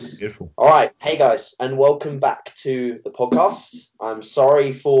Beautiful. All right. Hey, guys, and welcome back to the podcast. I'm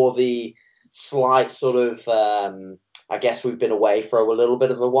sorry for the slight sort of, I guess we've been away for a little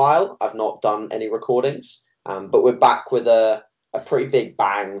bit of a while. I've not done any recordings, but we're back with a pretty big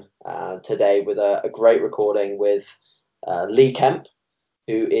bang today with a great recording with KEMP,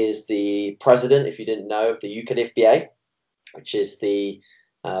 who is the president, if you didn't know, of the UKDFBA, which is the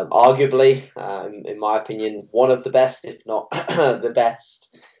arguably, in my opinion, one of the best, if not the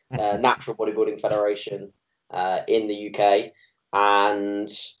best, natural bodybuilding federation in the UK. And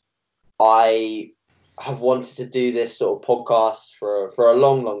I have wanted to do this sort of podcast for a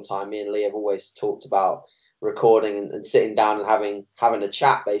long time. Me and Lee have always talked about recording and sitting down and having a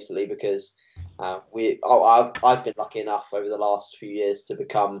chat, basically, because I've been lucky enough over the last few years to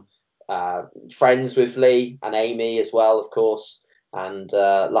become friends with Lee and Amy as well, of course, and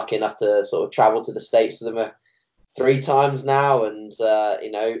lucky enough to sort of travel to the States with them 3 times now, and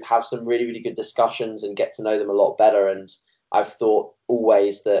have some really good discussions and get to know them a lot better. And I've thought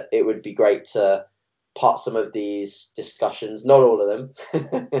always that it would be great to put some of these discussions, not all of them,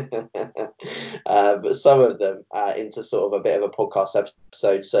 but some of them into sort of a bit of a podcast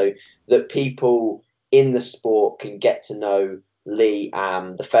episode, so that people in the sport can get to know Lee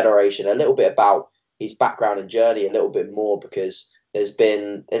and the federation a little bit, about his background and journey a little bit more, because there's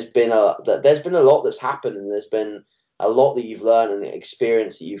been a lot that's happened, and there's been a lot that you've learned and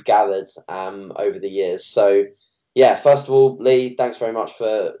experience that you've gathered over the years. So yeah, first of all, Lee, thanks very much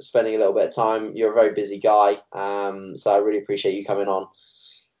for spending a little bit of time. You're a very busy guy, so I really appreciate you coming on.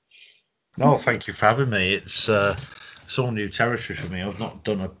 No, thank you for having me. It's all new territory for me. I've not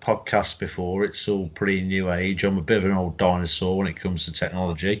done a podcast before. It's all pretty new age. I'm a bit of an old dinosaur when it comes to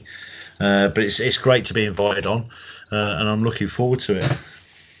technology, but it's great to be invited on, and I'm looking forward to it.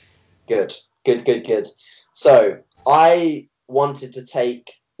 Good. So I wanted to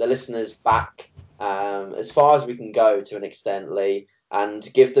take the listeners back as far as we can go, to an extent, Lee, and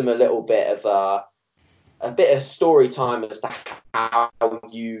give them a little bit of story time as to how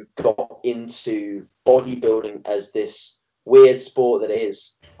you got into bodybuilding as this weird sport that it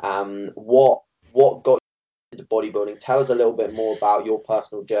is. What got you into bodybuilding? Tell us a little bit more about your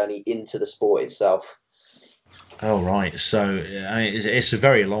personal journey into the sport itself. Oh, right. So it's a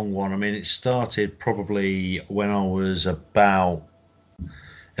very long one. I mean, it started probably when I was about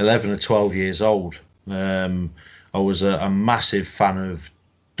 11 or 12 years old. I was a massive fan of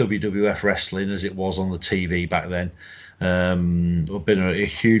WWF wrestling, as it was on the TV back then. I've been a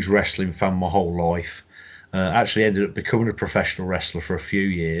huge wrestling fan my whole life. Actually ended up becoming a professional wrestler for a few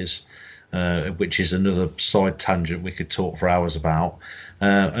years, which is another side tangent we could talk for hours about.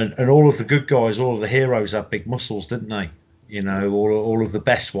 And all of the good guys, all of the heroes had big muscles, didn't they? You know, all of the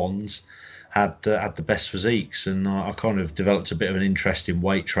best ones had the best physiques, and I kind of developed a bit of an interest in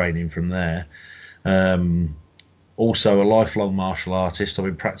weight training from there. Also a lifelong martial artist. I've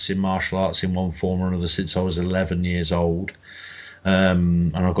been practicing martial arts in one form or another since I was 11 years old.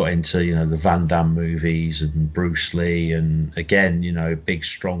 And I got into, the Van Damme movies and Bruce Lee, and again, big,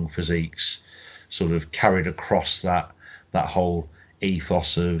 strong physiques sort of carried across that whole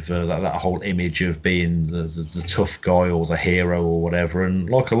ethos of that whole image of being the tough guy or the hero or whatever. And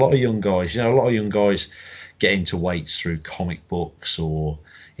like a lot of young guys, get into weights through comic books or,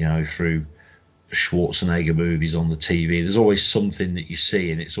 through Schwarzenegger movies on the TV. There's always something that you see,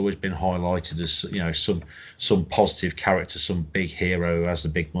 and it's always been highlighted as some positive character, some big hero who has the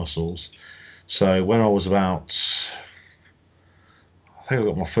big muscles. So when I was about, I think I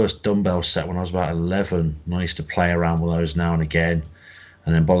got my first dumbbell set when I was about 11, and I used to play around with those now and again.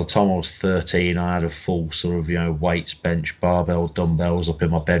 And then by the time I was 13, I had a full sort of weights, bench, barbell, dumbbells up in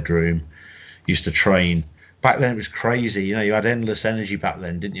my bedroom. Used to train. Back then it was crazy. You had endless energy back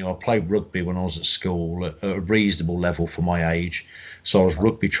then, didn't you? I played rugby when I was at school at a reasonable level for my age. So I was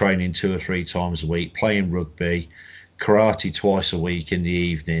rugby training 2 or 3 times a week, playing rugby, karate twice a week in the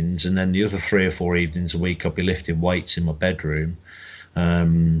evenings, and then the other 3 or 4 evenings a week I'd be lifting weights in my bedroom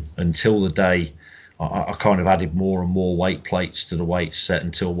until the day I kind of added more and more weight plates to the weight set,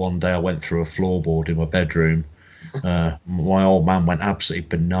 until one day I went through a floorboard in my bedroom. My old man went absolutely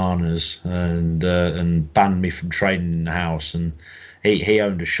bananas and banned me from training in the house. And he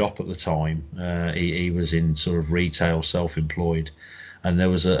owned a shop at the time. He was in sort of retail, self-employed, and there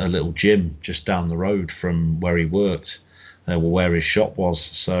was a little gym just down the road from where he worked, where his shop was.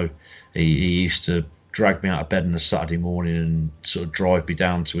 So he used to drag me out of bed on a Saturday morning and sort of drive me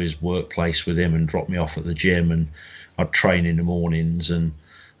down to his workplace with him and drop me off at the gym, and I'd train in the mornings and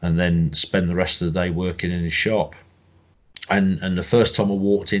then spend the rest of the day working in his shop. And the first time I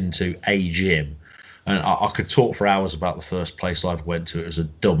walked into a gym, And I could talk for hours about the first place I went to. It was a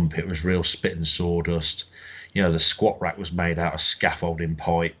dump. It was real spit and sawdust. The squat rack was made out of scaffolding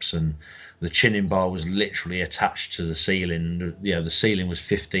pipes, and the chinning bar was literally attached to the ceiling. The ceiling was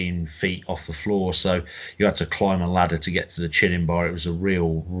 15 feet off the floor, so you had to climb a ladder to get to the chinning bar. It was a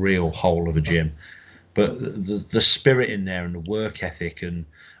real hole of a gym. But the spirit in there and the work ethic and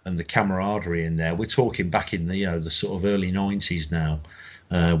the camaraderie in there, we're talking back in the sort of early 90s now,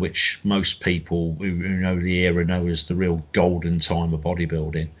 which most people who know the era know as the real golden time of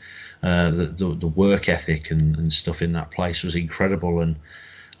bodybuilding. The work ethic and stuff in that place was incredible. And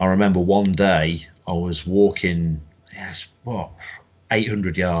I remember one day I was walking,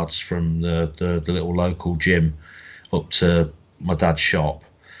 800 yards from the little local gym up to my dad's shop,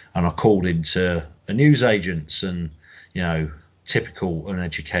 and I called into a newsagent's, and typical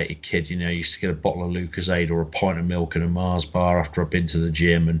uneducated kid, used to get a bottle of Lucozade or a pint of milk and a Mars bar after I'd been to the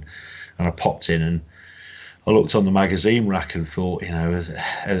gym, and I popped in and I looked on the magazine rack and thought,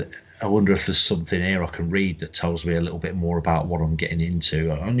 I wonder if there's something here I can read that tells me a little bit more about what I'm getting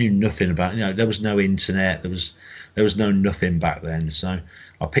into. I knew nothing about, there was no internet, there was no nothing back then. So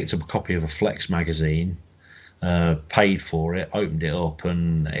I picked up a copy of a Flex magazine, paid for it, opened it up,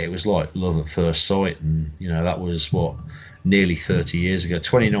 and it was like love at first sight. And that was nearly 30 years ago,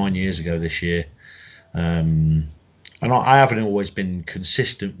 29 years ago this year. And I haven't always been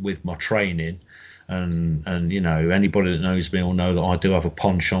consistent with my training, and anybody that knows me will know that I do have a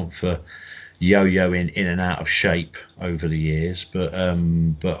penchant for yo-yoing in and out of shape over the years. But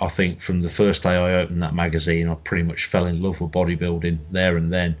I think from the first day I opened that magazine, I pretty much fell in love with bodybuilding there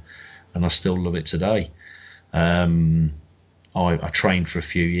and then, and I still love it today. I trained for a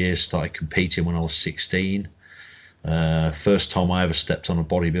few years, started competing when I was 16. First time I ever stepped on a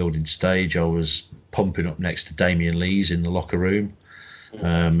bodybuilding stage, I was pumping up next to Damian Lees in the locker room,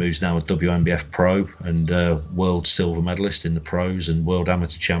 who's now a WNBF pro and world silver medalist in the pros and world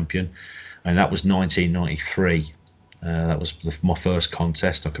amateur champion. And that was 1993. That was my first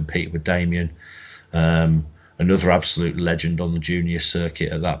contest. I competed with Damian. Another absolute legend on the junior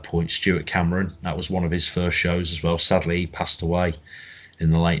circuit at that point, Stuart Cameron. That was one of his first shows as well. Sadly, he passed away in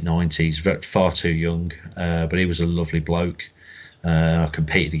the late 90s, far too young, but he was a lovely bloke. I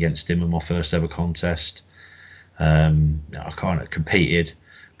competed against him in my first ever contest. I kind of competed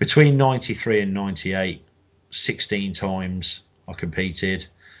between 93 and 98, 16 times I competed.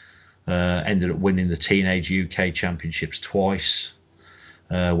 Ended up winning the Teenage UK Championships twice.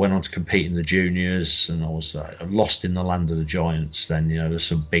 Went on to compete in the juniors, and I was lost in the land of the giants then. There's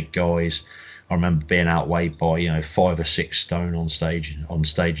some big guys. I remember being outweighed by 5 or 6 stone on stage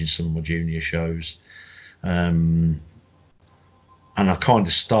in some of my junior shows. And I kind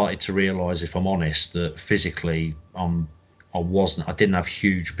of started to realise, if I'm honest, that physically I didn't have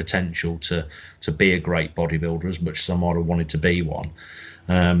huge potential to be a great bodybuilder as much as I might have wanted to be one.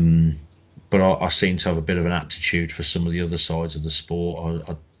 But I seem to have a bit of an aptitude for some of the other sides of the sport.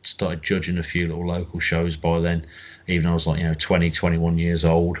 I started judging a few little local shows by then, even though I was like 20, 21 years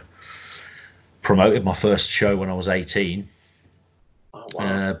old. Promoted my first show when I was 18. Oh,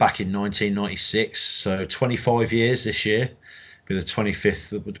 wow. Back in 1996, so 25 years this year. Be my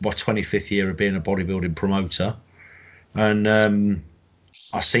 25th year of being a bodybuilding promoter, and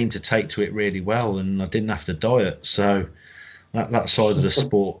I seemed to take to it really well, and I didn't have to diet, so that side of the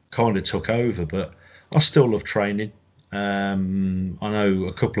sport kind of took over. But I still love training. I know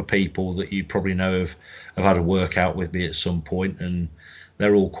a couple of people that you probably know have had a workout with me at some point, and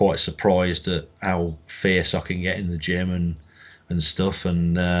they're all quite surprised at how fierce I can get in the gym and stuff.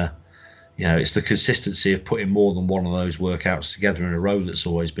 And it's the consistency of putting more than one of those workouts together in a row that's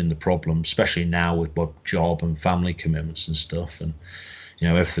always been the problem, especially now with my job and family commitments and stuff, and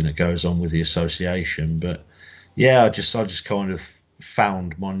everything that goes on with the association. But yeah, I just kind of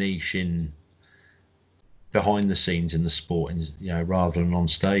found my niche in behind the scenes in the sport, and rather than on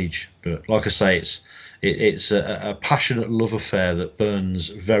stage. But like I say, it's a passionate love affair that burns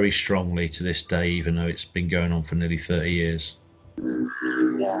very strongly to this day, even though it's been going on for nearly 30 years.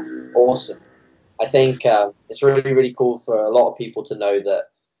 Yeah, awesome. I think it's really, really cool for a lot of people to know that,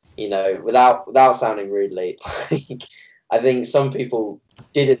 without sounding rudely, I think some people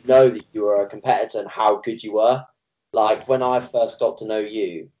didn't know that you were a competitor and how good you were. Like, when I first got to know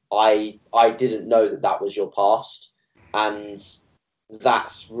you, I didn't know that was your past, and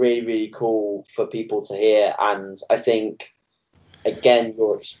that's really, really cool for people to hear. And I think, again,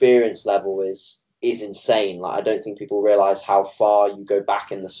 your experience level is insane. Like, I don't think people realize how far you go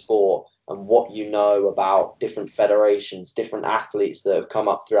back in the sport and what you know about different federations, different athletes that have come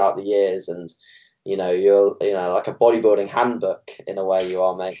up throughout the years. And you're like a bodybuilding handbook in a way, you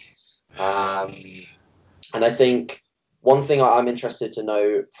are, mate. Um, and I think one thing I'm interested to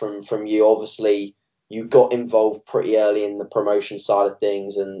know from you, obviously, you got involved pretty early in the promotion side of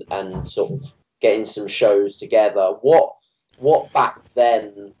things and sort of getting some shows together. What back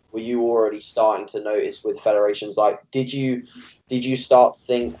then were you already starting to notice with federations? Like, did you start to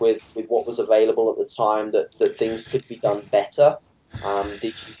think with what was available at the time that things could be done better? Did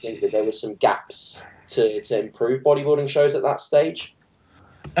you think that there were some gaps to improve bodybuilding shows at that stage?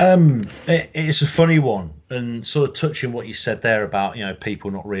 It's a funny one, and sort of touching what you said there about people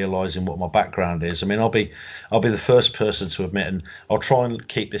not realising what my background is. I mean, I'll be the first person to admit, and I'll try and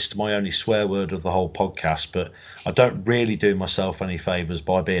keep this to my only swear word of the whole podcast, but I don't really do myself any favours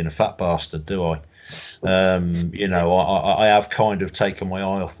by being a fat bastard, do I? I have kind of taken my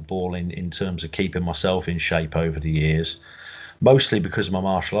eye off the ball in terms of keeping myself in shape over the years. Mostly because of my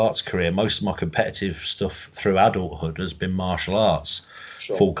martial arts career. Most of my competitive stuff through adulthood has been martial arts.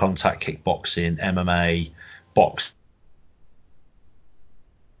 Sure. Full contact kickboxing, MMA, box,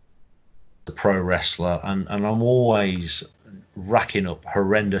 the pro wrestler, and I'm always racking up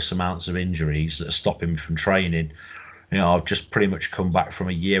horrendous amounts of injuries that are stopping me from training. I've just pretty much come back from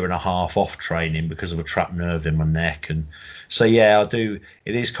a year and a half off training because of a trapped nerve in my neck. And so, yeah, I do.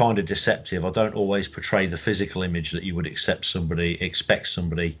 It is kind of deceptive. I don't always portray the physical image that you would expect somebody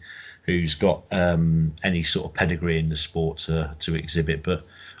who's got any sort of pedigree in the sport to exhibit. But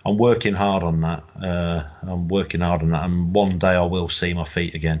I'm working hard on that. And one day I will see my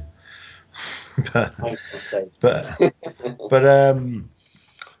feet again. but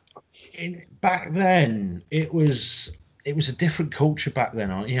back then it was a different culture back then.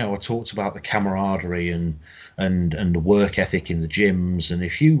 I talked about the camaraderie and the work ethic in the gyms. And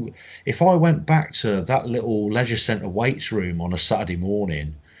if I went back to that little leisure centre weights room on a Saturday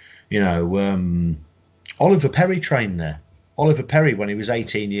morning, Oliver Perry trained there. Oliver Perry, when he was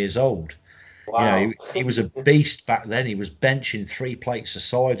 18 years old. Wow. He was a beast back then. He was benching 3 plates a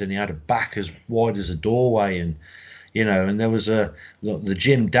side, and he had a back as wide as a doorway. And and there was the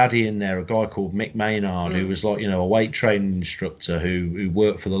gym daddy in there, a guy called Mick Maynard, who was like, a weight training instructor who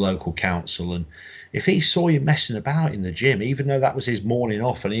worked for the local council. And if he saw you messing about in the gym, even though that was his morning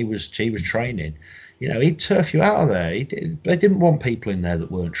off and he was training, he'd turf you out of there. They didn't want people in there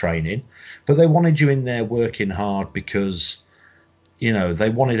that weren't training, but they wanted you in there working hard because, they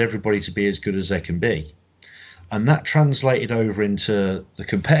wanted everybody to be as good as they can be. And that translated over into the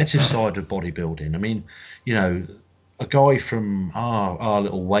competitive side of bodybuilding. I mean, a guy from our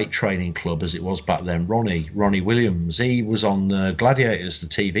little weight training club, as it was back then, Ronnie Williams, he was on Gladiators, the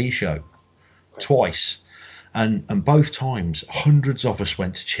TV show, twice. And both times, hundreds of us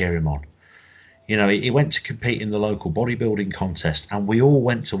went to cheer him on. He went to compete in the local bodybuilding contest, and we all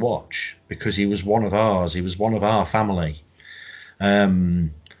went to watch because he was one of ours. He was one of our family.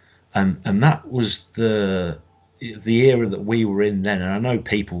 And that was the era that we were in then. And I know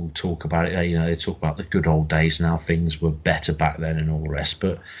people talk about it, they talk about the good old days and how things were better back then and all the rest.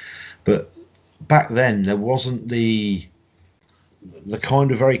 But back then there wasn't the kind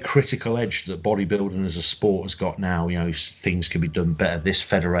of very critical edge that bodybuilding as a sport has got now. Things can be done better. This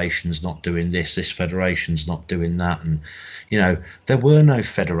federation's not doing this. This federation's not doing that. And, there were no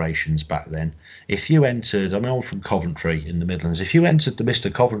federations back then. If you entered, I'm from Coventry in the Midlands. If you entered the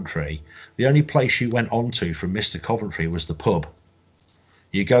Mr. Coventry, the only place you went on to from Mr. Coventry was the pub.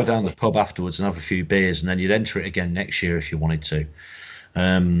 You go down the pub afterwards and have a few beers, and then you'd enter it again next year if you wanted to.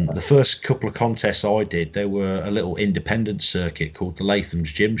 The first couple of contests I did, there were a little independent circuit called the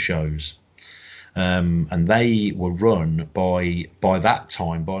Latham's Gym Shows. And they were run by that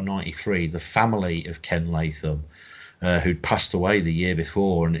time, by 93, the family of Ken Latham, who'd passed away the year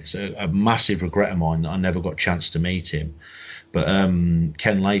before. And it's a massive regret of mine that I never got a chance to meet him. But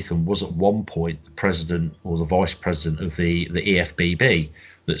Ken Latham was at one point the president or the vice president of the EFBB,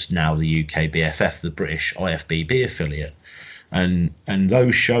 that's now the UKDFBA, the British IFBB affiliate. And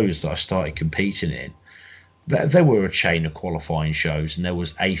those shows that I started competing in, there were a chain of qualifying shows and there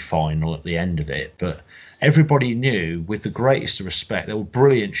was a final at the end of it. But everybody knew, with the greatest of respect, they were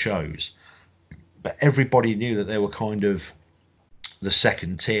brilliant shows, but everybody knew that they were kind of the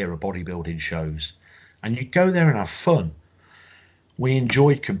second tier of bodybuilding shows. And you'd go there and have fun. We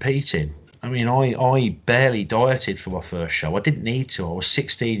enjoyed competing. I mean, I barely dieted for my first show. I didn't need to. I was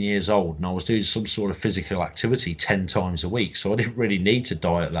 16 years old and I was doing some sort of physical activity 10 times a week. So I didn't really need to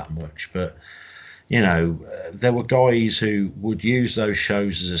diet that much. But, there were guys who would use those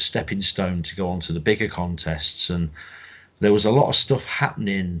shows as a stepping stone to go on to the bigger contests. And there was a lot of stuff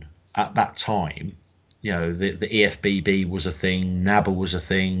happening at that time. The EFBB was a thing, NABA was a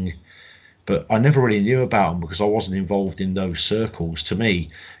thing. but I never really knew about them because I wasn't involved in those circles. To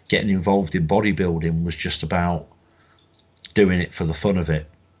me, getting involved in bodybuilding was just about doing it for the fun of it,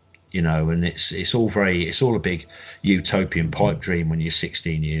 and it's all a big utopian pipe dream when you're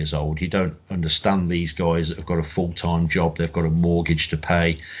 16 years old. You don't understand these guys that have got a full-time job, they've got a mortgage to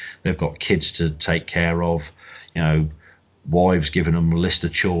pay, they've got kids to take care of, wives giving them a list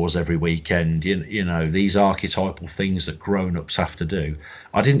of chores every weekend, these archetypal things that grown-ups have to do.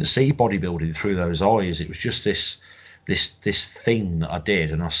 I didn't see bodybuilding through those eyes. It was just this thing that I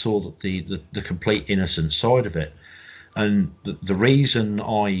did, and I saw that the complete innocent side of it. And the reason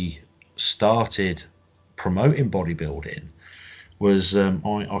I started promoting bodybuilding was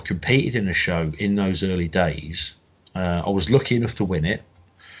I competed in a show in those early days. I was lucky enough to win it.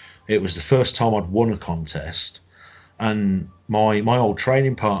 It was the first time I'd won a contest. And my old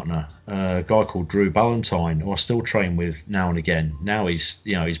training partner, a guy called Drew Ballantyne, who I still train with now and again. Now he's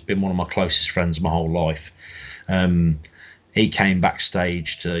been one of my closest friends my whole life. He came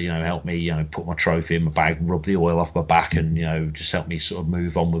backstage to help me put my trophy in my bag, rub the oil off my back, and just help me sort of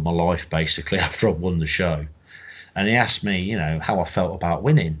move on with my life basically after I won the show. And he asked me how I felt about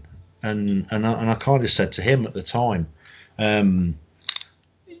winning, and I kind of said to him at the time,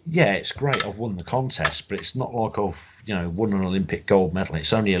 yeah, it's great, I've won the contest, but it's not like I've won an Olympic gold medal.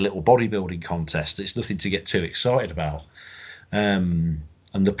 It's only a little bodybuilding contest. It's nothing to get too excited about. And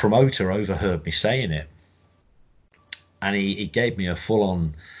the promoter overheard me saying it, and he gave me a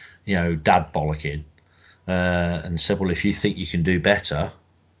full-on dad bollocking, and said, well, if you think you can do better,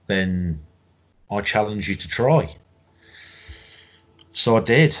 then I challenge you to try. So I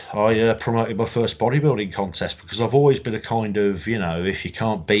did. I promoted my first bodybuilding contest because I've always been a kind of, if you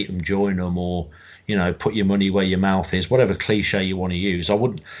can't beat them, join them, or, put your money where your mouth is, whatever cliche you want to use. I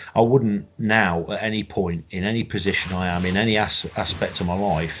wouldn't now at any point in any position I am in any aspect of my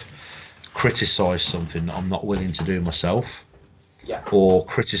life criticize something that I'm not willing to do myself, or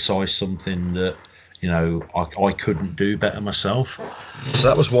criticize something that I couldn't do better myself. So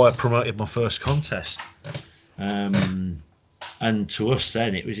that was why I promoted my first contest. And to us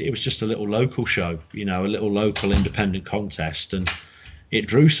then, it was just a little local show, a little local independent contest, and it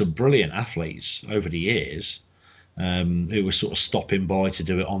drew some brilliant athletes over the years who were sort of stopping by to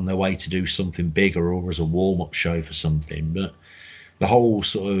do it on their way to do something bigger or as a warm-up show for something. But the whole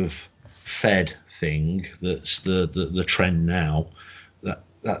sort of fed thing that's the trend now,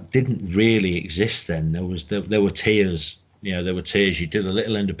 that didn't really exist then. There were tiers, there were tiers. You did the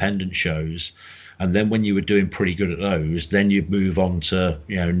little independent shows, and then when you were doing pretty good at those, then you'd move on to,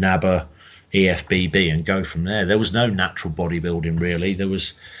 NABA, EFBB, and go from there. There was no natural bodybuilding, really. There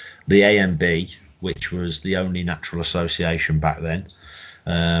was the AMB, which was the only natural association back then.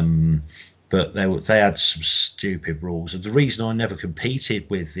 But they had some stupid rules. And the reason I never competed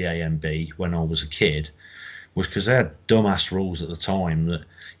with the AMB when I was a kid was because they had dumbass rules at the time that,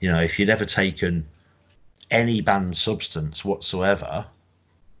 if you'd ever taken any banned substance whatsoever,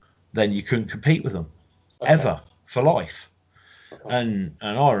 then you couldn't compete with them ever for life. And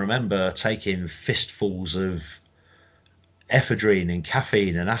I remember taking fistfuls of ephedrine and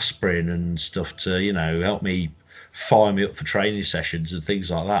caffeine and aspirin and stuff to, help me fire me up for training sessions and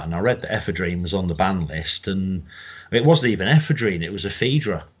things like that. And I read that ephedrine was on the ban list, and it wasn't even ephedrine, it was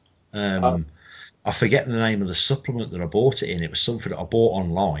ephedra. I forget the name of the supplement that I bought it in. It was something that I bought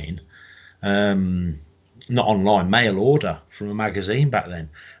online. Not online, mail order from a magazine back then,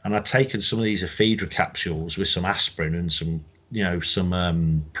 and I'd taken some of these ephedra capsules with some aspirin and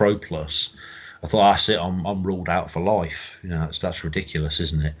some Pro Plus. I thought, that's it, I'm ruled out for life. That's ridiculous,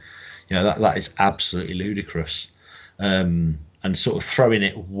 isn't it? That is absolutely ludicrous. And sort of throwing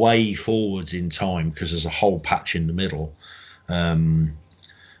it way forwards in time because there's a whole patch in the middle.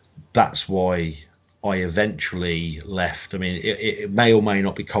 That's why I eventually left. I mean, it may or may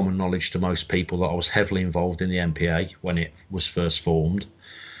not be common knowledge to most people that I was heavily involved in the MPA when it was first formed.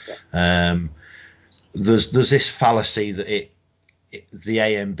 There's this fallacy that the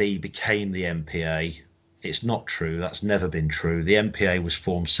AMB became the MPA. It's not true. That's never been true. The MPA was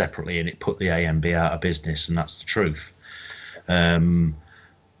formed separately and it put the AMB out of business, and that's the truth.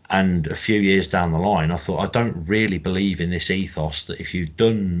 And a few years down the line, I thought, I don't really believe in this ethos that if you've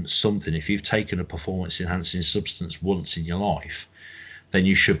done something, if you've taken a performance-enhancing substance once in your life, then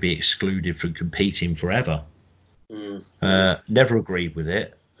you should be excluded from competing forever. Never agreed with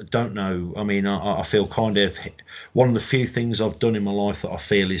it. Don't know. I mean, I feel kind of one of the few things I've done in my life that I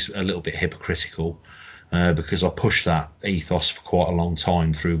feel is a little bit hypocritical, because I pushed that ethos for quite a long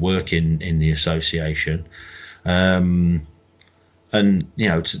time through working in the association. And,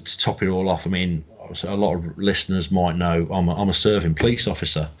 to top it all off, I mean, a lot of listeners might know I'm a serving police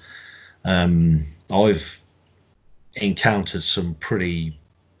officer. I've encountered some pretty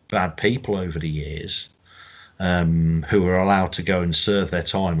bad people over the years who are allowed to go and serve their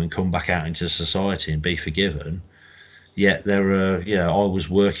time and come back out into society and be forgiven. Yet there are, I was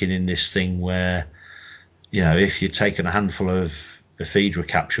working in this thing where, if you'd taken a handful of ephedra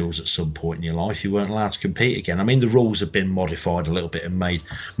capsules at some point in your life, you weren't allowed to compete again. I mean, the rules have been modified a little bit and made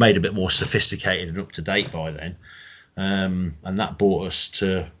a bit more sophisticated and up to date by then. And that brought us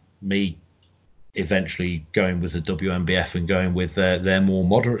to me eventually going with the WMBF and going with their more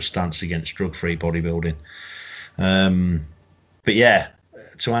moderate stance against drug-free bodybuilding. But yeah,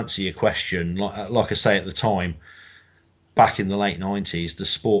 to answer your question, like I say, at the time, back in the late 90s, the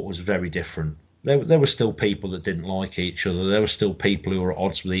sport was very different. There were still people that didn't like each other. There were still people who were at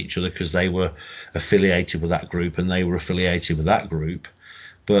odds with each other because they were affiliated with that group and they were affiliated with that group.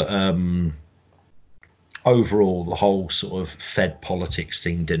 But overall, the whole sort of Fed politics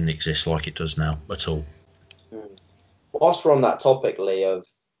thing didn't exist like it does now at all. Whilst we're on that topic, Lee,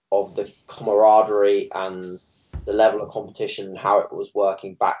 of the camaraderie and the level of competition and how it was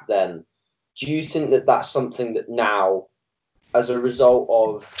working back then, do you think that that's something that now, as a result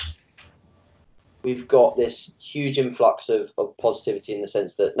of, we've got this huge influx of positivity in the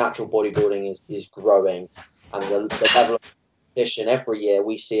sense that natural bodybuilding is growing, and the level of competition every year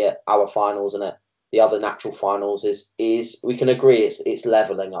we see at our finals and at the other natural finals is we can agree it's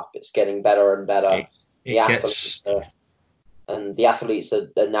leveling up, it's getting better and better. The athletes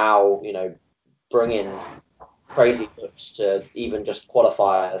are now, bringing crazy looks to even just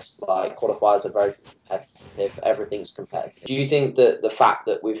qualifiers. Like, qualifiers are very competitive, everything's competitive. Do you think that the fact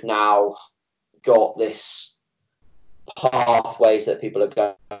that we've now got this pathways that people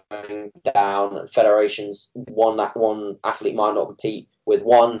are going down, federations, one athlete might not compete with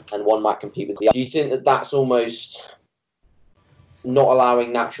one and one might compete with the other, do you think that that's almost not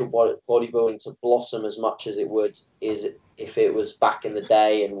allowing natural bodybuilding to blossom as much as it would is if it was back in the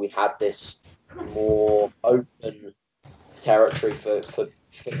day and we had this more open territory for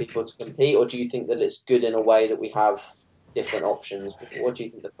people to compete? Or do you think that it's good in a way that we have different options? What do you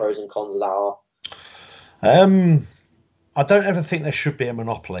think the pros and cons of that are? I don't ever think there should be a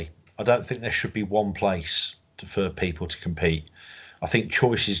monopoly. I don't think there should be one place for people to compete. I think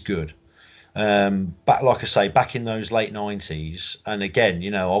choice is good. Like I say, back in those late 90s, and again,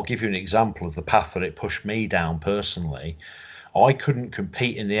 I'll give you an example of the path that it pushed me down personally. I couldn't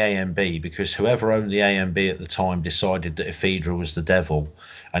compete in the AMB because whoever owned the AMB at the time decided that ephedra was the devil,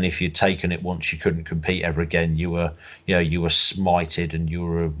 and if you'd taken it once, you couldn't compete ever again. You were smited and you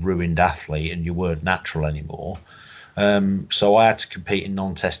were a ruined athlete and you weren't natural anymore. So I had to compete in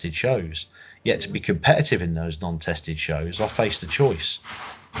non-tested shows. Yet to be competitive in those non-tested shows, I faced a choice.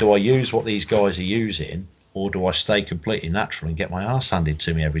 Do I use what these guys are using, or do I stay completely natural and get my arse handed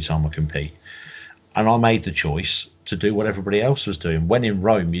to me every time I compete? And I made the choice to do what everybody else was doing. When in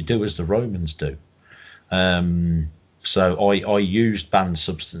Rome, you do as the Romans do. So I used banned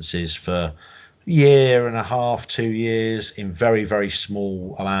substances for a year and a half, 2 years in very, very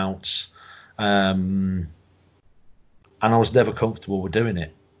small amounts. And I was never comfortable with doing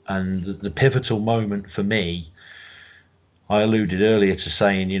it. And the pivotal moment for me, I alluded earlier to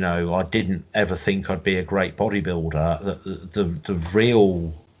saying, I didn't ever think I'd be a great bodybuilder. The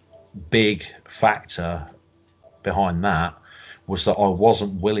real big factor behind that was that I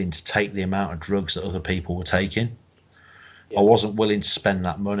wasn't willing to take the amount of drugs that other people were taking. Yeah. I wasn't willing to spend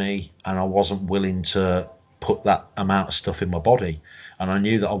that money, and I wasn't willing to put that amount of stuff in my body. And I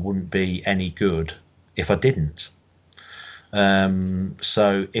knew that I wouldn't be any good if I didn't.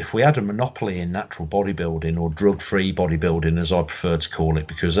 So if we had a monopoly in natural bodybuilding, or drug-free bodybuilding, as I prefer to call it,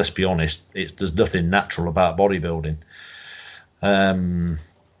 because let's be honest, there's nothing natural about bodybuilding.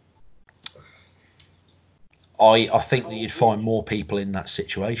 I think that you'd find more people in that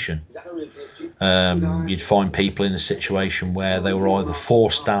situation. You'd find people in a situation where they were either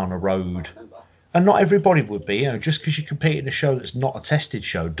forced down a road, and not everybody would be. Just because you compete in a show that's not a tested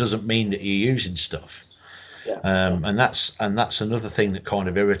show doesn't mean that you're using stuff. Yeah. And that's another thing that kind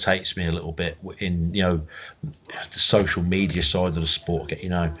of irritates me a little bit in the social media side of the sport.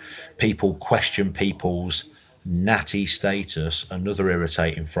 People question people's natty status, another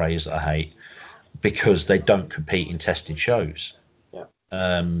irritating phrase that I hate, because they don't compete in tested shows. Yeah.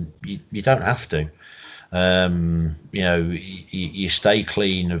 You don't have to. You stay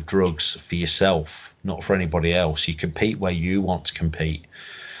clean of drugs for yourself, not for anybody else. You compete where you want to compete.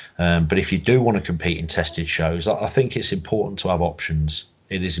 But if you do want to compete in tested shows, I think it's important to have options.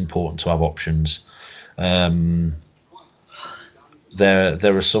 It is important to have options. There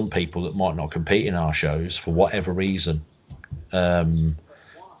are some people that might not compete in our shows for whatever reason.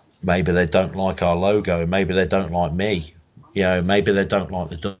 Maybe they don't like our logo. Maybe they don't like me. Maybe they don't like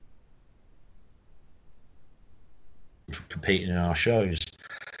the competing in our shows.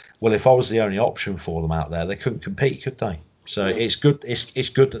 Well, if I was the only option for them out there, they couldn't compete, could they? So it's good. It's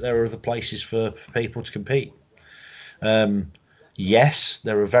good that there are other places for people to compete. Yes,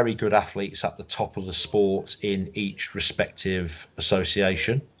 there are very good athletes at the top of the sport in each respective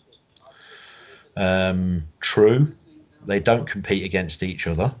association. True, they don't compete against each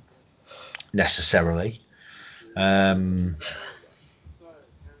other necessarily. There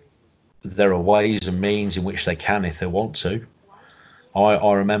are ways and means in which they can if they want to.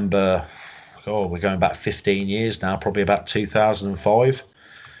 I remember, we're going back 15 years now, probably about 2005.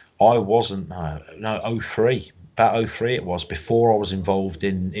 I wasn't, no, 03. About 03 it was, before I was involved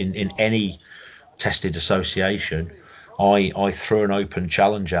in any tested association. I threw an open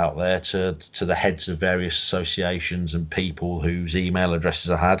challenge out there to the heads of various associations and people whose email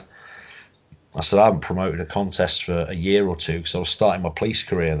addresses I had. I said, I haven't promoted a contest for a year or two because I was starting my police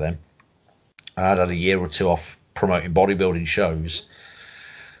career then. I had a year or two off promoting bodybuilding shows.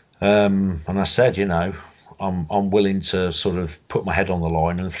 And I said, I'm willing to sort of put my head on the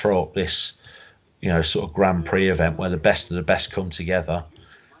line and throw up this, sort of Grand Prix event where the best of the best come together.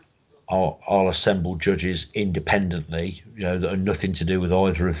 I'll assemble judges independently, that are nothing to do with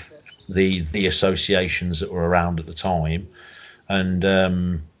either of the associations that were around at the time, and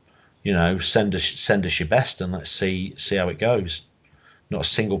send us your best and let's see how it goes. Not a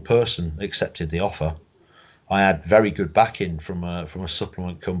single person accepted the offer. I had very good backing from a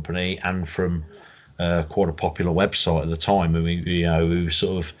supplement company and from quite a popular website at the time, who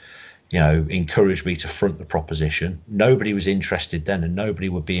sort of encouraged me to front the proposition. Nobody was interested then, and nobody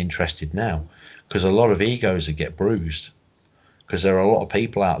would be interested now, because a lot of egos would get bruised, because there are a lot of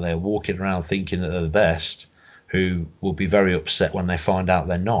people out there walking around thinking that they're the best, who will be very upset when they find out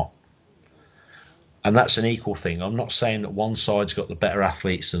they're not. And that's an equal thing. I'm not saying that one side's got the better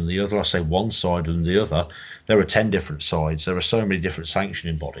athletes than the other. I say one side and the other. There are 10 different sides. There are so many different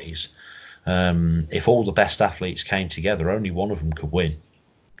sanctioning bodies. If all the best athletes came together, only one of them could win.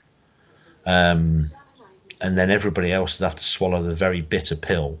 And then everybody else would have to swallow the very bitter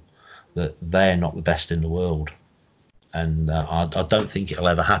pill that they're not the best in the world. And I don't think it'll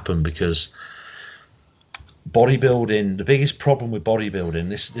ever happen, because bodybuilding, the biggest problem with bodybuilding,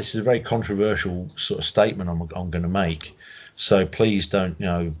 this is a very controversial sort of statement I'm going to make, so please don't,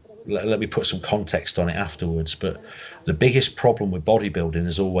 let me put some context on it afterwards, but the biggest problem with bodybuilding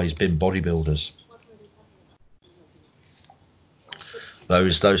has always been bodybuilders.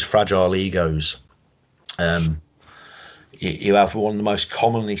 Those fragile egos. You have one of the most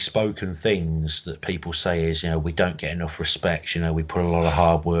commonly spoken things that people say is, we don't get enough respect. We put a lot of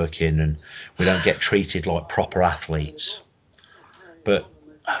hard work in and we don't get treated like proper athletes. But,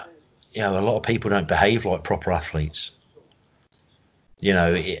 a lot of people don't behave like proper athletes.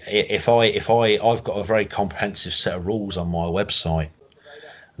 I've got a very comprehensive set of rules on my website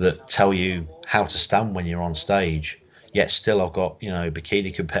that tell you how to stand when you're on stage. Yet still I've got,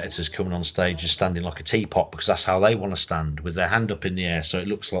 bikini competitors coming on stage and standing like a teapot, because that's how they want to stand, with their hand up in the air so it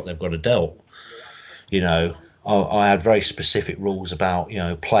looks like they've got a delt. I had very specific rules about,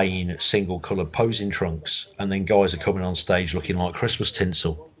 playing single coloured posing trunks, and then guys are coming on stage looking like Christmas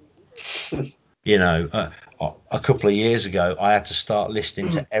tinsel. A couple of years ago, I had to start listening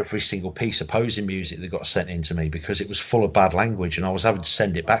to every single piece of posing music that got sent in to me, because it was full of bad language, and I was having to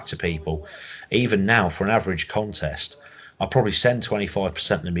send it back to people. Even now, for an average contest, I probably send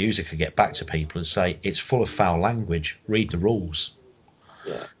 25% of the music I get back to people and say, it's full of foul language, read the rules.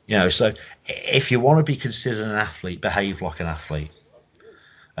 Yeah. So if you want to be considered an athlete, behave like an athlete.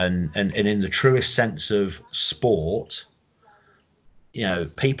 And in the truest sense of sport,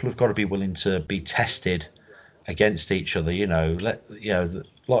 people have got to be willing to be tested against each other.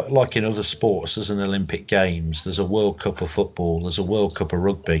 Like in other sports, there's an Olympic Games, there's a World Cup of football, there's a World Cup of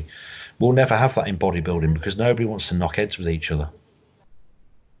rugby. We'll never have that in bodybuilding, because nobody wants to knock heads with each other.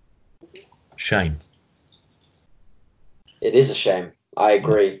 Shame. It is a shame. I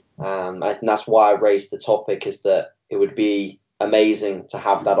agree. And that's why I raised the topic, is that it would be amazing to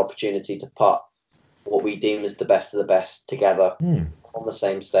have that opportunity to put what we deem as the best of the best together on the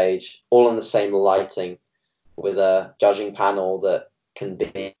same stage, all on the same lighting, with a judging panel that can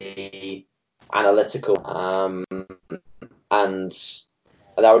be analytical, and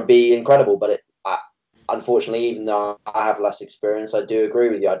that would be incredible. But unfortunately, even though I have less experience, I do agree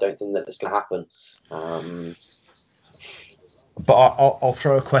with you. I don't think that this can happen. But I'll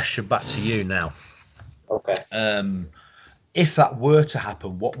throw a question back to you now. Okay. If that were to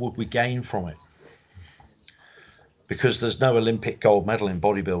happen, what would we gain from it? because there's no Olympic gold medal in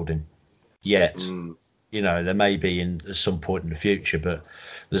bodybuilding yet. You know, there may be at some point in the future, but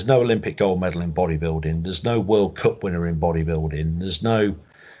there's no Olympic gold medal in bodybuilding. There's no World Cup winner in bodybuilding. There's no,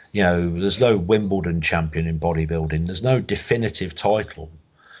 you know, there's no Wimbledon champion in bodybuilding. There's no definitive title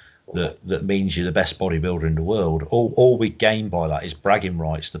that means you're the best bodybuilder in the world. All we gain by that is bragging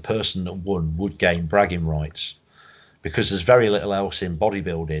rights. The person that won would gain bragging rights, because there's very little else in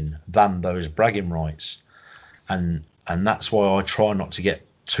bodybuilding than those bragging rights. And that's why I try not to get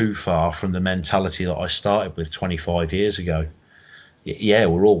too far from the mentality that I started with 25 years ago. Yeah,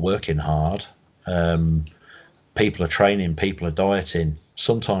 we're all working hard. People are training, people are dieting,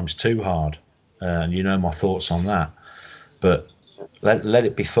 sometimes too hard. And you know my thoughts on that. But let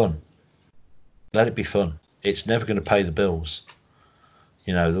it be fun. Let it be fun. It's never going to pay the bills.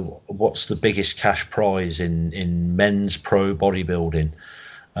 You know, what's the biggest cash prize in men's pro bodybuilding?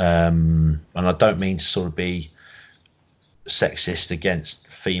 And I don't mean to sort of be sexist against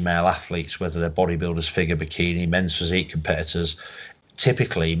female athletes, whether they're bodybuilders, figure bikini, men's physique competitors.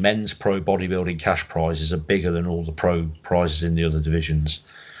 Typically, men's pro bodybuilding cash prizes are bigger than all the pro prizes in the other divisions.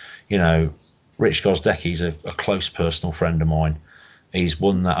 You know, Rich Gozdecki's a close personal friend of mine. He's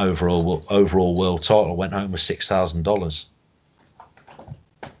won that overall world title, went home with $6,000.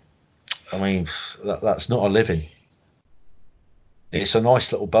 I mean, that's not a living. It's a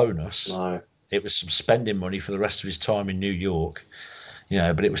nice little bonus. No. It was some spending money for the rest of his time in New York, you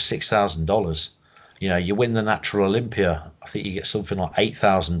know, but it was $6,000. You know, you win the Natural Olympia, I think you get something like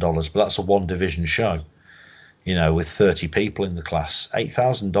 $8,000, but that's a one division show, you know, with 30 people in the class.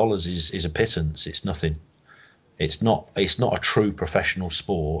 $8,000 is a pittance. It's nothing. It's not a true professional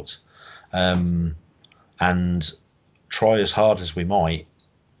sport. And try as hard as we might,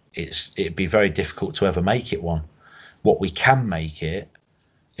 it'd be very difficult to ever make it one. What we can make it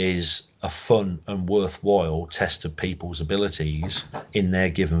is a fun and worthwhile test of people's abilities in their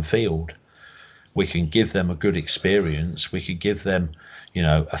given field. We can give them a good experience. We could give them, you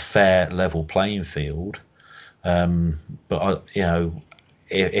know, a fair level playing field. But you know,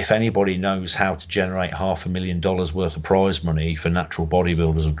 if anybody knows how to generate $500,000 worth of prize money for natural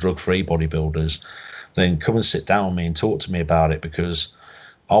bodybuilders or drug-free bodybuilders, then come and sit down with me and talk to me about it, because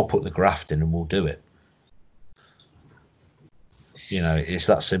I'll put the graft in and we'll do it. You know, it's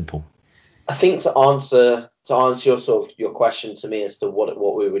that simple. I think to answer your question to me as to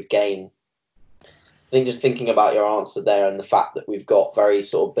what we would gain, I think just thinking about your answer there and the fact that we've got very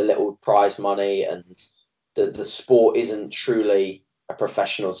sort of belittled prize money and the sport isn't truly a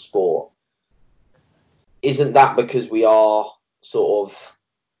professional sport, isn't that because we are sort of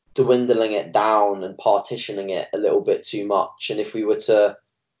dwindling it down and partitioning it a little bit too much? And if we were to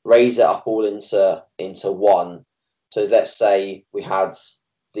raise it up all into one, so let's say we had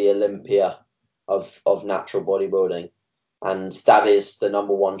the Olympia of natural bodybuilding, and that is the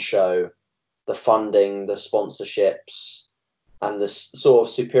number one show, the funding, the sponsorships, and the sort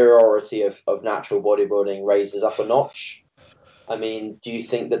of superiority of natural bodybuilding raises up a notch. I mean, do you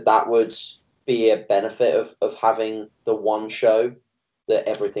think that would be a benefit of having the one show, that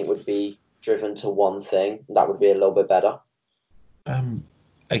everything would be driven to one thing? That would be a little bit better.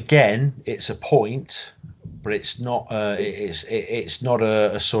 Again, it's a point, but it's not. It's not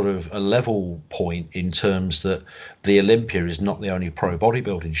a sort of a level point in terms that the Olympia is not the only pro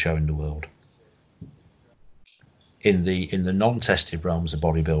bodybuilding show in the world. In the non-tested realms of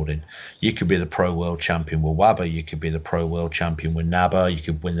bodybuilding, you could be the pro world champion with WABA, you could be the pro world champion with NABA, you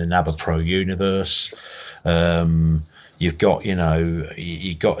could win the NABA Pro Universe. You've got,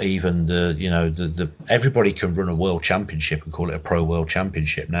 you got even the everybody can run a world championship and call it a pro world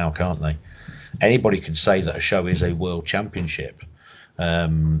championship now, can't they? Anybody can say that a show is a world championship.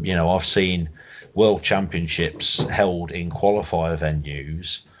 I've seen world championships held in qualifier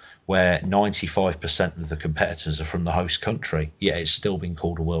venues where 95% of the competitors are from the host country, yet it's still been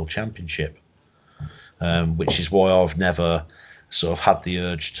called a world championship, which is why I've never sort of had the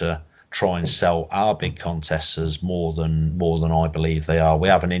urge to try and sell our big contests as more than I believe they are. We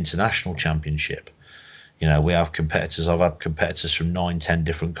have an international championship. We have competitors. I've had competitors from 9-10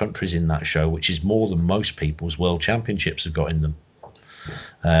 different countries in that show, which is more than most people's world championships have got in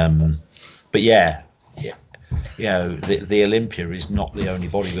them. But yeah, the Olympia is not the only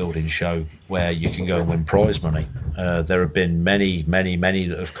bodybuilding show where you can go and win prize money. There have been many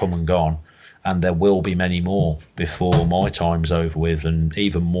that have come and gone, and there will be many more before my time's over with, and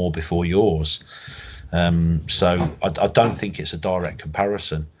even more before yours. So I don't think it's a direct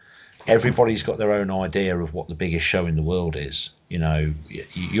comparison. Everybody's got their own idea of what the biggest show in the world is.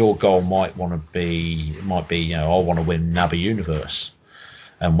 Your goal might be, I want to win NABA Universe.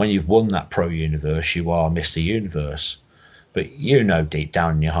 And when you've won that Pro Universe, you are Mr. Universe. But you know deep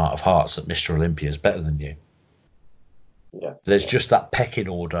down in your heart of hearts that Mr. Olympia is better than you. Yeah. There's just that pecking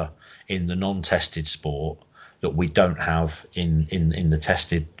order in the non-tested sport that we don't have in the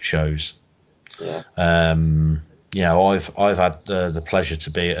tested shows. Yeah. You know, I've had the pleasure to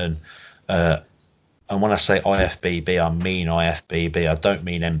be at and when I say IFBB, I mean IFBB. I don't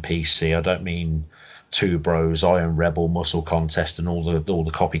mean NPC. I don't mean Two Bros, Iron Rebel, Muscle Contest, and all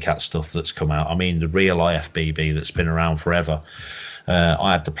the copycat stuff that's come out. I mean the real IFBB that's been around forever.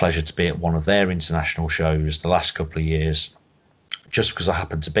 I had the pleasure to be at one of their international shows the last couple of years, just because I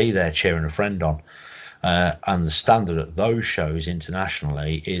happened to be there cheering a friend on. And the standard at those shows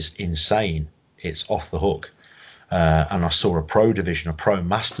internationally is insane. It's off the hook. And I saw a pro division, a pro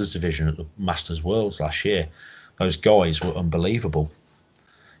masters division at the Masters Worlds last year. Those guys were unbelievable.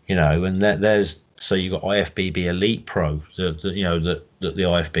 You know, and so you've got IFBB Elite Pro, that the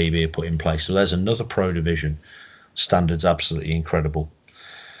IFBB have put in place. So there's another pro division. Standards absolutely incredible.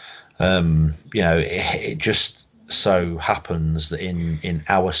 You know, it just so happens that in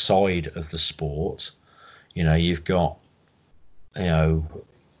our side of the sport, you know, you've got, you know,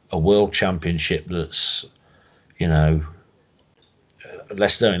 a world championship that's, you know,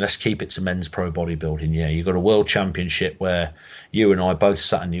 let's keep it to men's pro bodybuilding. Yeah, you've got a world championship where you and I both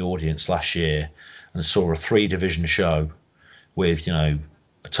sat in the audience last year and saw a 3-division show with, you know,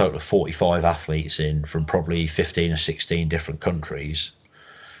 a total of 45 athletes in from probably 15 or 16 different countries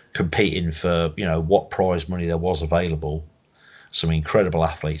competing for, you know, what prize money there was available. Some incredible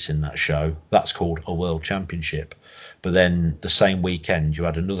athletes in that show. That's called a world championship. But then the same weekend you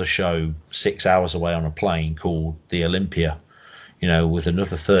had another show 6 hours away on a plane called the Olympia, you know, with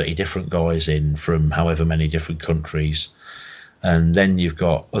another 30 different guys in from however many different countries. And then you've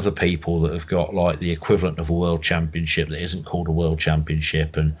got other people that have got like the equivalent of a world championship that isn't called a world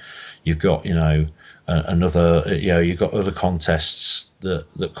championship. And you've got, you know, another, you know, you've got other contests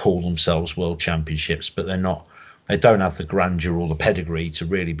that call themselves world championships, but they're not, they don't have the grandeur or the pedigree to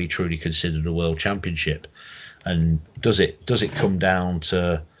really be truly considered a world championship. And does it come down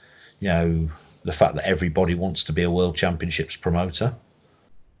to, you know, the fact that everybody wants to be a world championships promoter?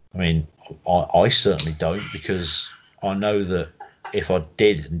 I mean, I certainly don't, because I know that if I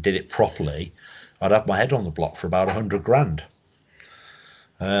did and did it properly, I'd have my head on the block for about 100 grand.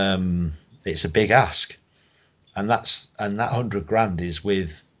 It's a big ask, and that 100 grand is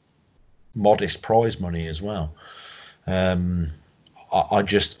with modest prize money as well. I've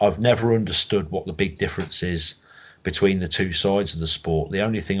never understood what the big difference is between the two sides of the sport. The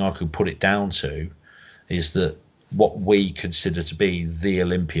only thing I could put it down to is that what we consider to be the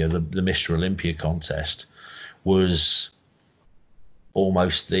Olympia, the Mr. Olympia contest, was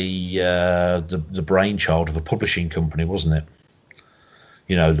almost the brainchild of a publishing company, wasn't it?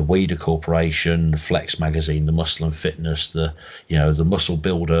 You know, the Weider Corporation, the Flex magazine, the Muscle and Fitness, the Muscle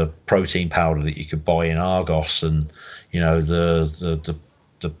Builder protein powder that you could buy in Argos, and, you know, the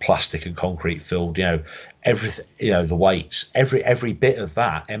plastic and concrete filled, you know, everything, you know, the weights, every bit of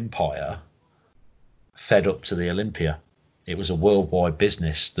that empire fed up to the Olympia. It was a worldwide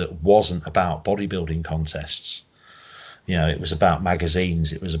business that wasn't about bodybuilding contests. You know, it was about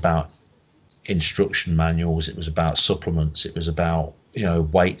magazines, it was about instruction manuals, it was about supplements, it was about, you know,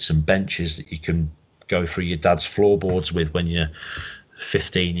 weights and benches that you can go through your dad's floorboards with when you're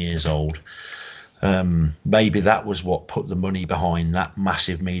 15 years old. Maybe that was what put the money behind that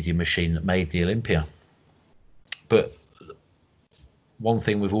massive media machine that made the Olympia. But one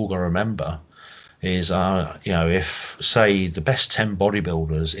thing we've all got to remember is, you know, if, say, the best 10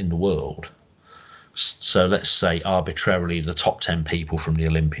 bodybuilders in the world, so let's say arbitrarily the top 10 people from the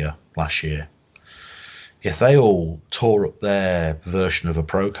Olympia last year, if they all tore up their version of a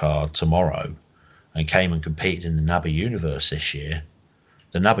pro card tomorrow and came and competed in the NABBA Universe this year,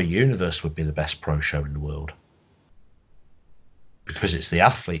 the NABBA Universe would be the best pro show in the world, because it's the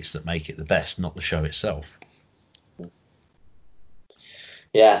athletes that make it the best, not the show itself.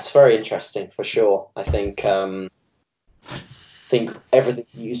 Yeah, it's very interesting for sure. I think everything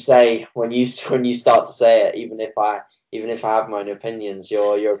you say, when you start to say it, even if I have my own opinions,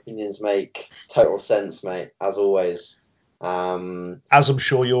 your opinions make total sense, mate, as always. As I'm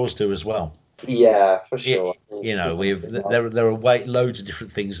sure yours do as well. Yeah, for sure. You know, there are loads of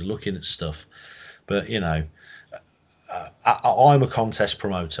different things of looking at stuff, but, you know, I'm a contest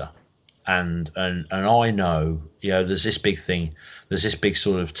promoter, and I know, you know, there's this big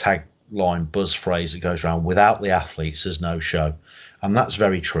sort of tagline buzz phrase that goes around: without the athletes, there's no show, and that's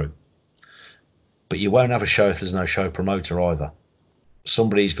very true. But you won't have a show if there's no show promoter either.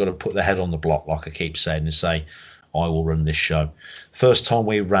 Somebody's got to put their head on the block, like I keep saying, and say, I will run this show. First time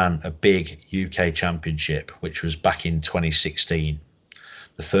we ran a big UK championship, which was back in 2016,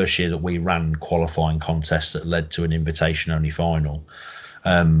 the first year that we ran qualifying contests that led to an invitation only final.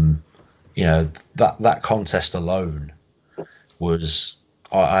 That contest alone was,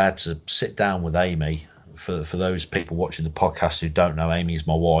 I had to sit down with Amy. For those people watching the podcast who don't know, Amy is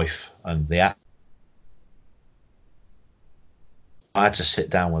my wife, and I had to sit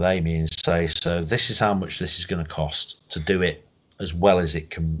down with Amy and say, so this is how much this is going to cost to do it as well as it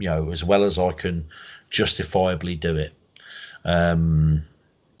can, as well as I can justifiably do it.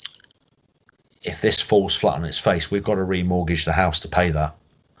 If this falls flat on its face, we've got to remortgage the house to pay that.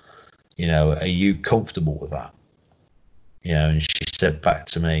 Are you comfortable with that? And she said back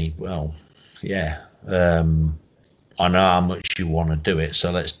to me, well, yeah, I know how much you want to do it,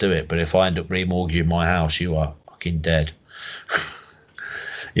 so let's do it. But if I end up remortgaging my house, you are fucking dead.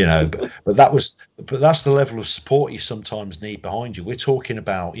 But that's the level of support you sometimes need behind you. We're talking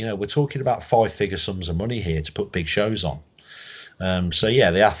about 5-figure sums of money here to put big shows on. So yeah,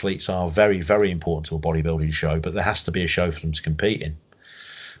 the athletes are very, very important to a bodybuilding show, but there has to be a show for them to compete in.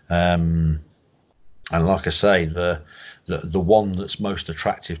 And like I say, the one that's most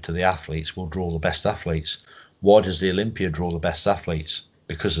attractive to the athletes will draw the best athletes. Why does the Olympia draw the best athletes?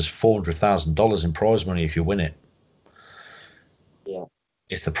 Because there's $400,000 in prize money if you win it. Yeah.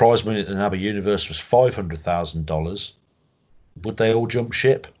 If the prize money at the NABBA Universe was $500,000, would they all jump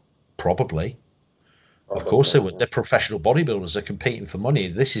ship? Probably. Of course they would. They're professional bodybuilders. They're competing for money.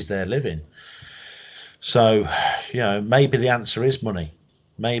 This is their living. So, maybe the answer is money.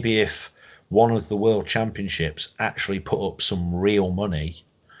 Maybe if one of the world championships actually put up some real money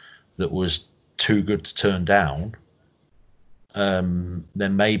that was too good to turn down,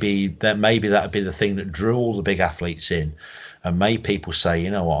 then maybe that would be the thing that drew all the big athletes in, and made people say,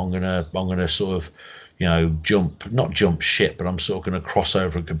 you know what, I'm gonna sort of, not jump ship, but I'm sort of going to cross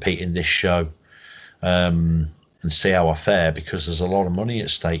over and compete in this show, and see how I fare, because there's a lot of money at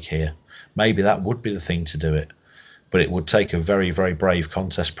stake here. Maybe that would be the thing to do it, but it would take a very, very brave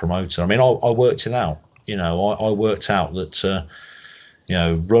contest promoter. I mean, I worked it out. I worked out that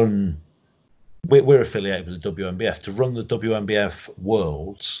we're affiliated with the WNBF. To run the WNBF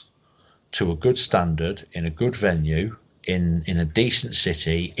Worlds to a good standard, in a good venue, in a decent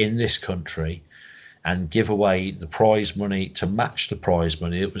city, in this country, and give away the prize money to match the prize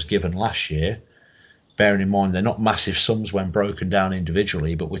money that was given last year, bearing in mind they're not massive sums when broken down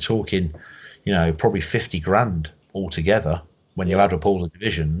individually, but we're talking, probably 50 grand altogether when you add up all the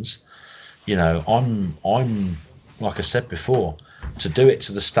divisions. I'm like I said before, to do it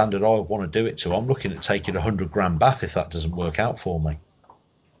to the standard I want to do it to, I'm looking at taking 100 grand bath if that doesn't work out for me.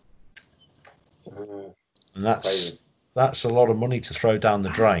 And that's a lot of money to throw down the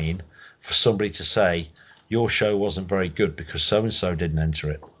drain for somebody to say your show wasn't very good because so and so didn't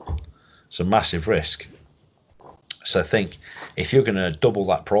enter it. It's a massive risk. So think, if you're going to double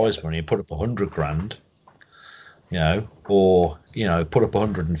that prize money and put up 100 grand, or put up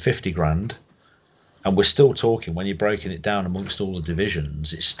 150 grand, and we're still talking, when you're breaking it down amongst all the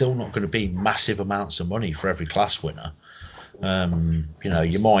divisions, it's still not going to be massive amounts of money for every class winner. You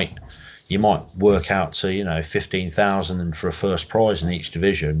might work out to 15,000 for a first prize in each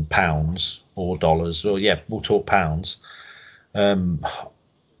division, pounds or dollars, or we'll talk pounds. I'm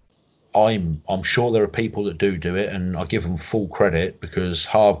sure there are people that do it, and I give them full credit, because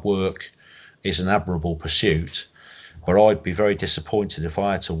hard work is an admirable pursuit. But I'd be very disappointed if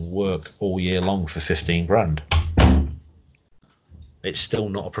I had to work all year long for 15 grand. It's still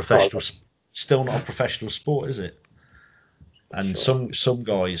not a professional sport, is it? And sure. some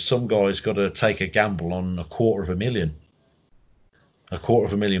guys got to take a gamble on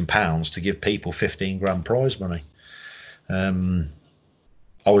 £250,000 to give people 15 grand prize money. I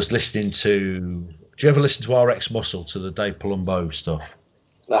was listening to. Do you ever listen to RX Muscle, to the Dave Palumbo stuff?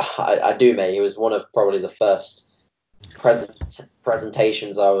 I do, mate. He was one of probably the first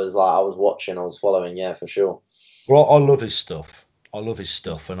presentations I was watching. I was following. Yeah, for sure. Well, I love his stuff.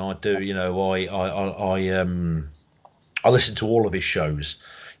 And I do. I listen to all of his shows.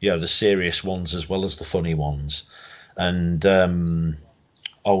 The serious ones as well as the funny ones. And I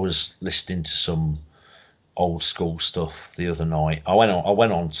was listening to some old school stuff the other night. I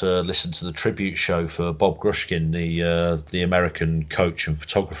went on to listen to the tribute show for Bob Grushkin, the American coach and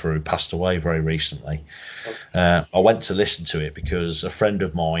photographer who passed away very recently. I went to listen to it because a friend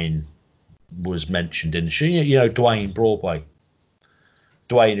of mine was mentioned in the show. Dwayne Broadway.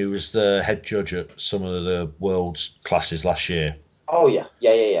 Dwayne, who was the head judge at some of the world's classes last year. Oh yeah.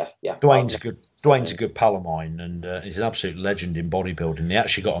 Dwayne's a good Dwayne's a good pal of mine, and he's an absolute legend in bodybuilding. He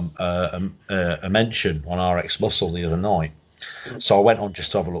actually got a mention on RX Muscle the other night, so I went on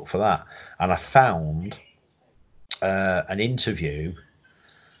just to have a look for that, and I found an interview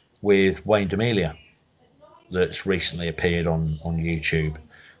with Wayne D'Amelia that's recently appeared on YouTube.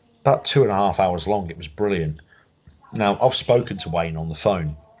 About 2.5 hours long. It was brilliant. Now, I've spoken to Wayne on the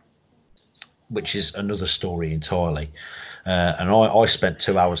phone, which is another story entirely. And I spent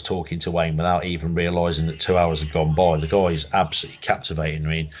 2 hours talking to Wayne without even realising that 2 hours had gone by. The guy is absolutely captivating. I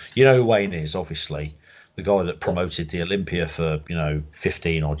mean, you know who Wayne is, obviously. The guy that promoted the Olympia for,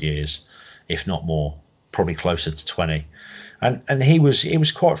 15 odd years, if not more, probably closer to 20. And he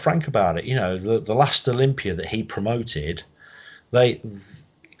was quite frank about it. The last Olympia that he promoted, they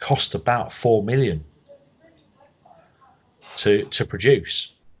cost about $4 million to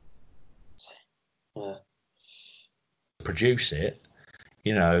produce. Yeah. Produce it,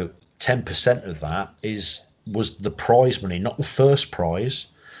 10% of that was the prize money, not the first prize.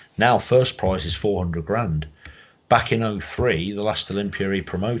 Now first prize is 400 grand. Back in 2003, the last Olympia he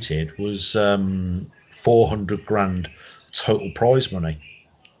promoted was 400 grand total prize money,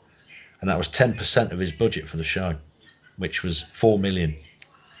 and that was 10% of his budget for the show, which was 4 million.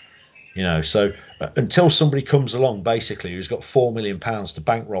 So until somebody comes along basically who's got £4 million to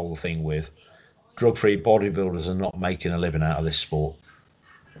bankroll the thing with, drug-free bodybuilders are not making a living out of this sport.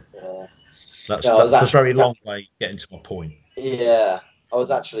 Yeah. That's a very long way getting to my point. Yeah, I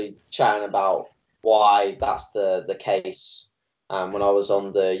was actually chatting about why that's the case when I was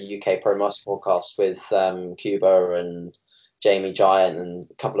on the UK Pro Muscle podcast with Cuba and Jamie Giant and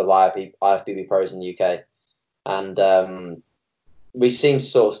a couple of IFBB pros in the UK. And we seem to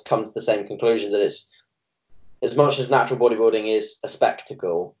sort of come to the same conclusion that it's, as much as natural bodybuilding is a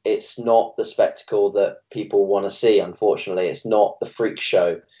spectacle, it's not the spectacle that people want to see, unfortunately. It's not the freak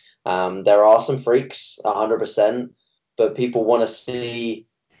show. There are some freaks, 100%, but people want to see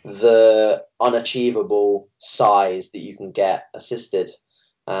the unachievable size that you can get assisted.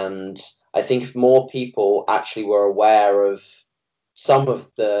 And I think if more people actually were aware of some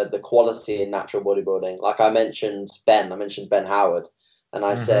of the quality in natural bodybuilding, like I mentioned Ben Howard, and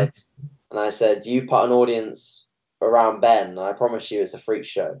I said, you put an audience around Ben, and I promise you it's a freak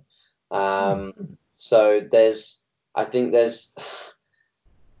show. So I think as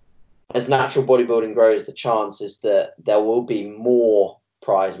natural bodybuilding grows, the chance is that there will be more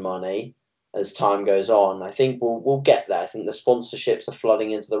prize money as time goes on. I think we'll get there. I think the sponsorships are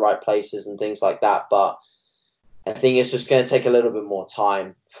flooding into the right places and things like that, but I think it's just going to take a little bit more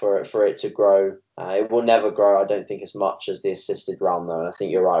time for it to grow. It will never grow, I don't think, as much as the assisted realm, though. And I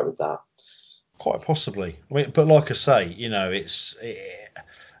think you're right with that. Quite possibly. I mean, but like I say,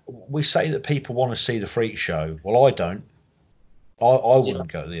 we say that people want to see the freak show. Well, I don't. I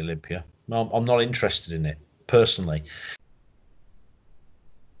wouldn't go to the Olympia. I'm not interested in it personally.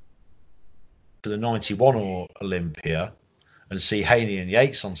 To the 91 Olympia and see Haney and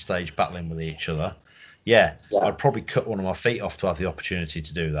Yates on stage battling with each other. Yeah, I'd probably cut one of my feet off to have the opportunity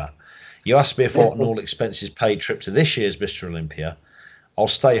to do that. You asked me if I want an all expenses paid trip to this year's Mr. Olympia. I'll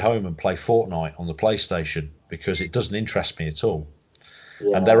stay home and play Fortnite on the PlayStation because it doesn't interest me at all.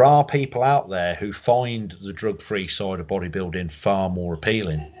 Yeah. And there are people out there who find the drug-free side of bodybuilding far more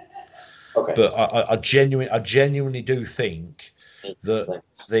appealing. Okay. But I genuinely do think that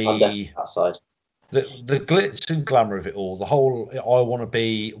the glitz and glamour of it all, the whole I want to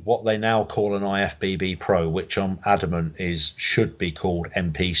be what they now call an IFBB Pro, which I'm adamant should be called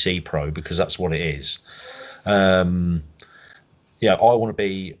NPC Pro because that's what it is. I want to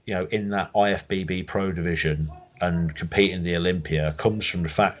be in that IFBB Pro division and compete in the Olympia comes from the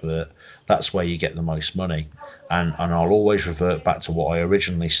fact that that's where you get the most money. And I'll always revert back to what I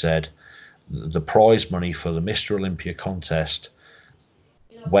originally said. The prize money for the Mr. Olympia contest,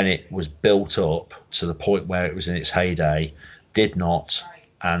 when it was built up to the point where it was in its heyday, did not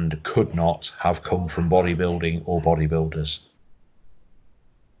and could not have come from bodybuilding or bodybuilders.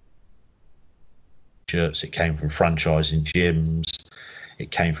 It came from franchising gyms,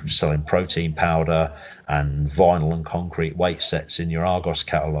 it came from selling protein powder and vinyl and concrete weight sets in your Argos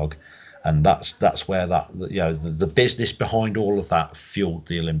catalogue, and that's where the business behind all of that fueled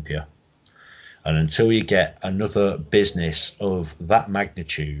the Olympia. And until you get another business of that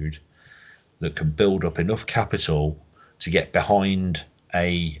magnitude that can build up enough capital to get behind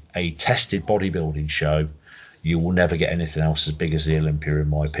a tested bodybuilding show, you will never get anything else as big as the Olympia, in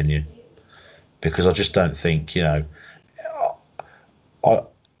my opinion. Because I just don't think, if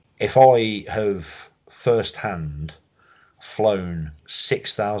I have firsthand flown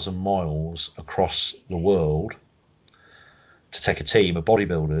 6,000 miles across the world to take a team of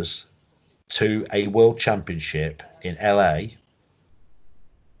bodybuilders to a world championship in LA,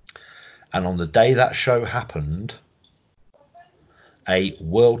 and on the day that show happened, a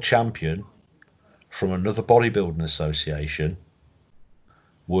world champion from another bodybuilding association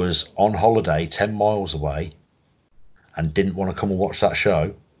was on holiday 10 miles away and didn't want to come and watch that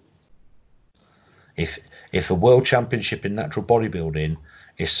show. If a world championship in natural bodybuilding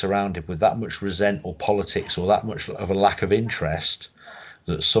is surrounded with that much resent or politics or that much of a lack of interest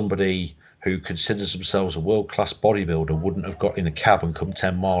that somebody who considers themselves a world-class bodybuilder wouldn't have got in a cab and come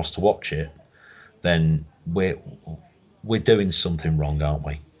 10 miles to watch it, then we're doing something wrong, aren't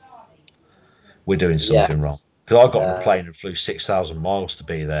we? We're doing something wrong. Because I got on a plane and flew 6,000 miles to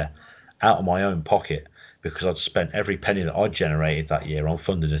be there out of my own pocket because I'd spent every penny that I'd generated that year on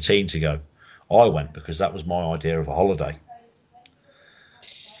funding a team to go. I went because that was my idea of a holiday.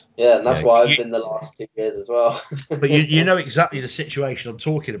 Yeah, and that's why I've been the last 2 years as well. But you know exactly the situation I'm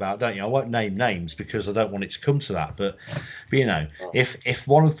talking about, don't you? I won't name names because I don't want it to come to that. But you know, if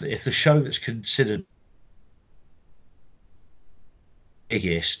the show that's considered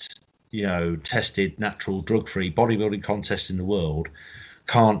biggest, you know, tested natural drug-free bodybuilding contest in the world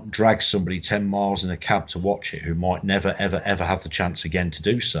can't drag somebody 10 miles in a cab to watch it who might never ever ever have the chance again to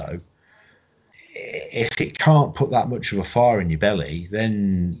do so, if it can't put that much of a fire in your belly,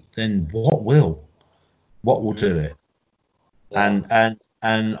 then what will do it? And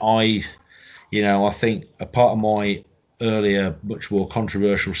I, you know, I think a part of my earlier much more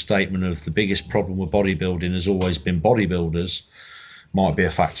controversial statement of the biggest problem with bodybuilding has always been bodybuilders might be a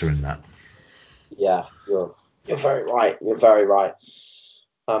factor in that. Yeah, you're very right. You're very right.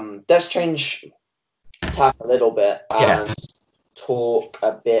 Let's change tack a little bit and talk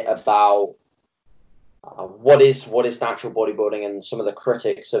a bit about what is natural bodybuilding and some of the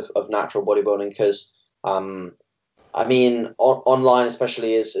critics of natural bodybuilding. Because I mean, online,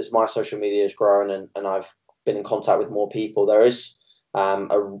 especially as my social media has grown and I've been in contact with more people, there is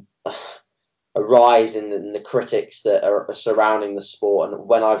a rise in the critics that are surrounding the sport. And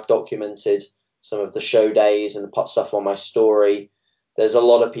when I've documented some of the show days and put stuff on my story, there's a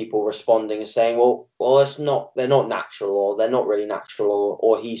lot of people responding and saying, well, they're not natural, or they're not really natural,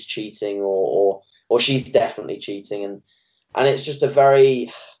 or he's cheating, or she's definitely cheating. And it's just a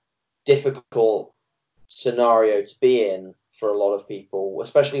very difficult scenario to be in for a lot of people,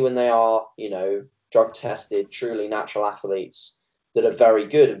 especially when they are, you know, drug tested, truly natural athletes that are very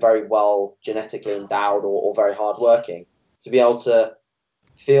good and very well genetically endowed or very hardworking, to be able to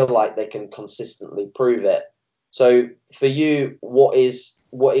feel like they can consistently prove it. So for you, what is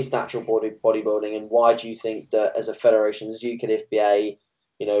natural bodybuilding, and why do you think that as a federation, as UKDFBA,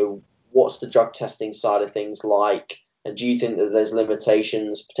 you know, what's the drug testing side of things like? And do you think that there's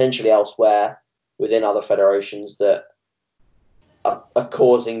limitations potentially elsewhere within other federations that are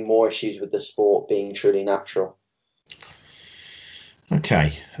causing more issues with the sport being truly natural?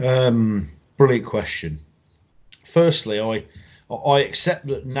 Okay, brilliant question. Firstly, I accept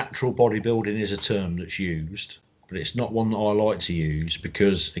that natural bodybuilding is a term that's used, but it's not one that I like to use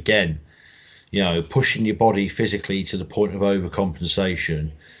because, again, you know, pushing your body physically to the point of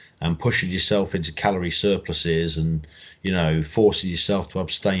overcompensation and pushing yourself into calorie surpluses and, you know, forcing yourself to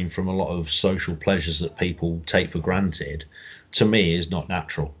abstain from a lot of social pleasures that people take for granted, to me, is not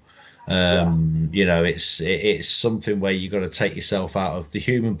natural. You know, it's something where you've got to take yourself out of the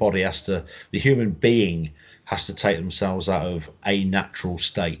human body the human being has to take themselves out of a natural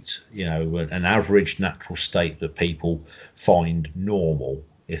state, you know, an average natural state that people find normal,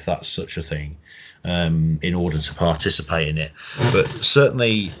 if that's such a thing, in order to participate in it. But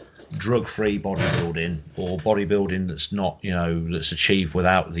certainly drug-free bodybuilding, or bodybuilding that's not, you know, that's achieved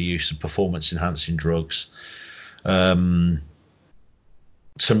without the use of performance-enhancing drugs,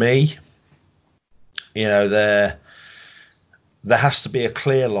 to me, you know, there has to be a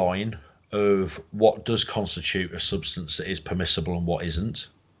clear line of what does constitute a substance that is permissible and what isn't.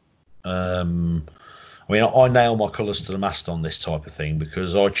 I mean, I nail my colours to the mast on this type of thing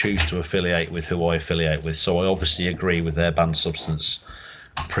because I choose to affiliate with who I affiliate with. So I obviously agree with their banned substance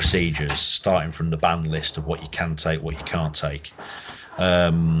procedures, starting from the ban list of what you can take, what you can't take.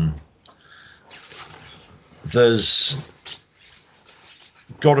 There's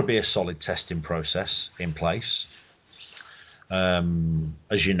got to be a solid testing process in place.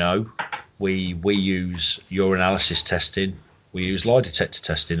 As you know, we use urinalysis testing, we use lie detector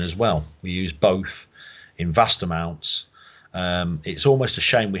testing as well. We use both in vast amounts. It's almost a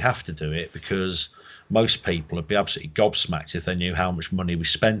shame we have to do it because most people would be absolutely gobsmacked if they knew how much money we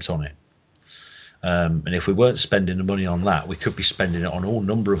spent on it. And if we weren't spending the money on that, we could be spending it on all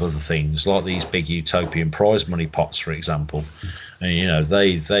number of other things, like these big utopian prize money pots, for example, And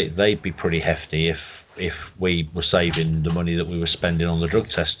they'd be pretty hefty if we were saving the money that we were spending on the drug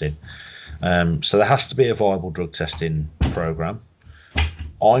testing. So there has to be a viable drug testing program.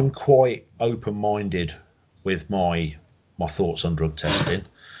 I'm quite open-minded with my thoughts on drug testing.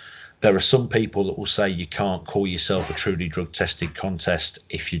 There are some people that will say you can't call yourself a truly drug-tested contest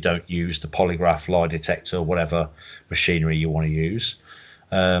if you don't use the polygraph, lie detector, whatever machinery you want to use.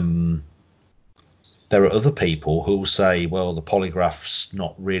 There are other people who will say, well, the polygraph's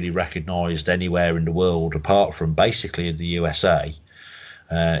not really recognised anywhere in the world apart from basically the USA.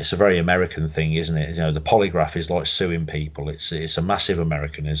 It's a very American thing, isn't it? The polygraph is like suing people. It's a massive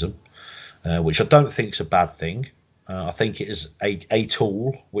Americanism, which I don't think is a bad thing. I think it is a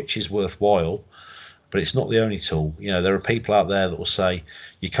tool which is worthwhile, but it's not the only tool. There are people out there that will say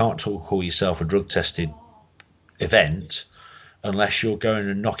you can't call yourself a drug-tested event unless you're going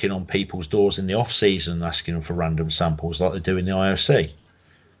and knocking on people's doors in the off-season and asking them for random samples like they do in the IOC.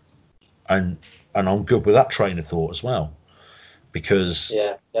 And I'm good with that train of thought as well, because,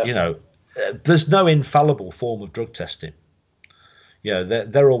 there's no infallible form of drug testing.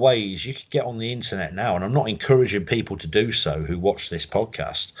 There are ways you could get on the internet now, and I'm not encouraging people to do so who watch this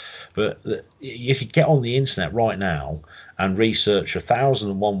podcast, but you could get on the internet right now and research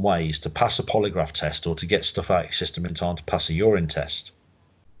 1,001 ways to pass a polygraph test or to get stuff out of your system in time to pass a urine test.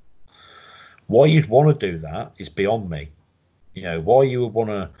 Why you'd want to do that is beyond me. Why you would want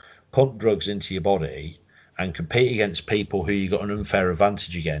to pump drugs into your body and compete against people who you got an unfair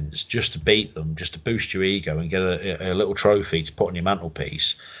advantage against just to beat them, just to boost your ego and get a little trophy to put on your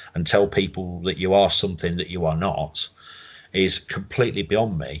mantelpiece and tell people that you are something that you are not, is completely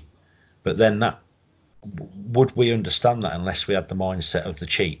beyond me. But then would we understand that unless we had the mindset of the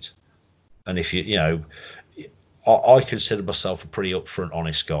cheat? And if I consider myself a pretty upfront,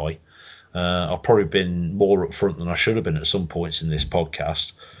 honest guy. I've probably been more upfront than I should have been at some points in this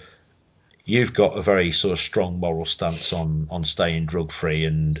podcast. You've got a very sort of strong moral stance on staying drug free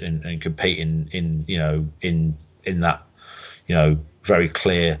and competing in that very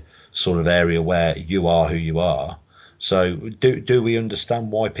clear sort of area where you are who you are. So do we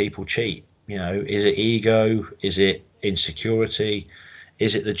understand why people cheat? Is it ego? Is it insecurity?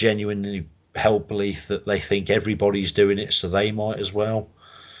 Is it the genuinely held belief that they think everybody's doing it, so they might as well?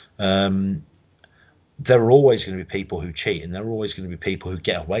 There are always going to be people who cheat, and there are always going to be people who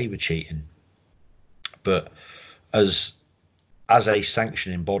get away with cheating. But as a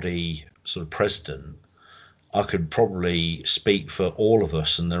sanctioning body sort of president, I could probably speak for all of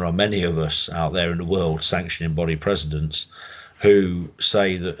us, and there are many of us out there in the world, sanctioning body presidents, who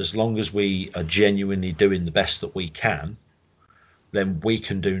say that as long as we are genuinely doing the best that we can, then we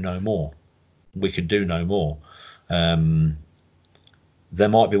can do no more. We can do no more. There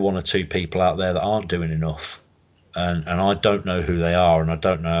might be one or two people out there that aren't doing enough, and I don't know who they are, and I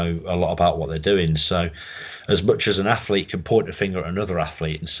don't know a lot about what they're doing. So as much as an athlete can point a finger at another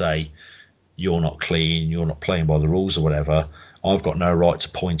athlete and say, you're not clean, you're not playing by the rules or whatever, I've got no right to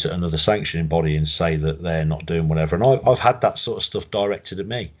point at another sanctioning body and say that they're not doing whatever. And I've had that sort of stuff directed at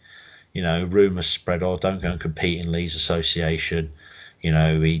me. Rumours spread, don't go and compete in Lee's association.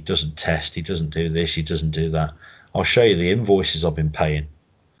 He doesn't test, he doesn't do this, he doesn't do that. I'll show you the invoices I've been paying,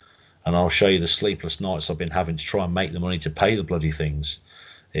 and I'll show you the sleepless nights I've been having to try and make the money to pay the bloody things.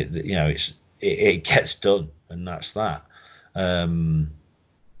 It gets done, and that's that.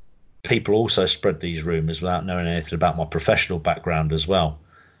 People also spread these rumours without knowing anything about my professional background as well.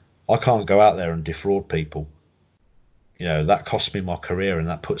 I can't go out there and defraud people. That costs me my career, and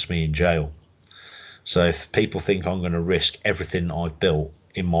that puts me in jail. So if people think I'm going to risk everything I've built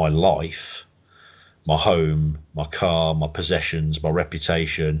in my life, my home, my car, my possessions, my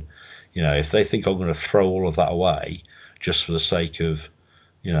reputation, if they think I'm going to throw all of that away just for the sake of,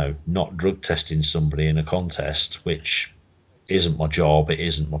 not drug testing somebody in a contest, which isn't my job, it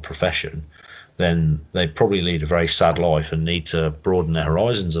isn't my profession, then they probably lead a very sad life and need to broaden their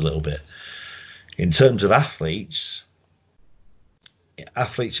horizons a little bit. In terms of athletes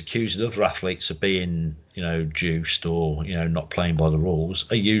accusing other athletes of being, juiced or, not playing by the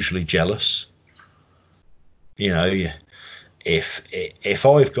rules are usually jealous. If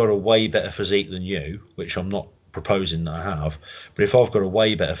I've got a way better physique than you, which I'm not proposing that I have, but if I've got a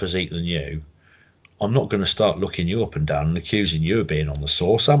way better physique than you, I'm not going to start looking you up and down and accusing you of being on the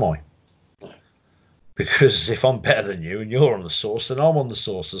sauce, am I? Because if I'm better than you and you're on the sauce, then I'm on the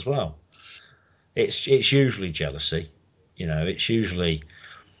sauce as well. It's usually jealousy. It's usually,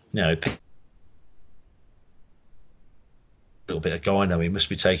 a little bit of gyno, he must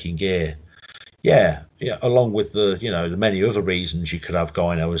be taking gear. Yeah, along with the many other reasons you could have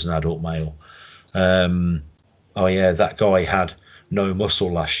gyno as an adult male. That guy had no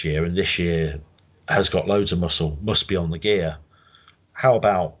muscle last year, and this year has got loads of muscle, must be on the gear. How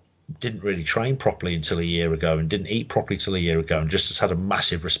about didn't really train properly until a year ago and didn't eat properly till a year ago and just has had a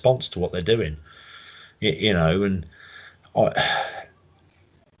massive response to what they're doing? And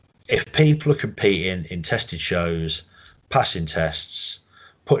if people are competing in tested shows, passing tests,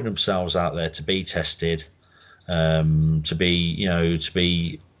 putting themselves out there to be tested, to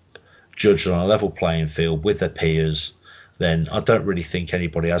be judged on a level playing field with their peers, then I don't really think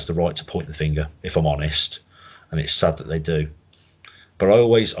anybody has the right to point the finger, if I'm honest. And it's sad that they do. But I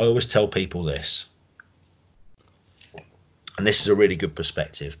always tell people this, and this is a really good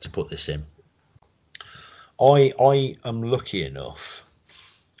perspective to put this in. I am lucky enough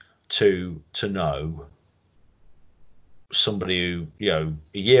to know somebody who, a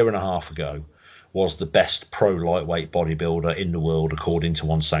year and a half ago was the best pro lightweight bodybuilder in the world according to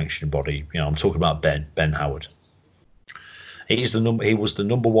one sanctioning body. I'm talking about Ben Howard. He was the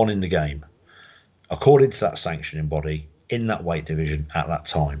number one in the game according to that sanctioning body in that weight division at that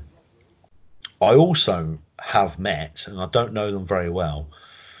time. I also have met, and I don't know them very well,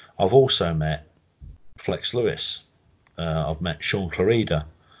 I've also met Flex Lewis. I've met Sean Clarida.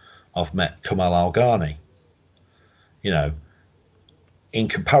 I've met Kamal Al-Ghani. In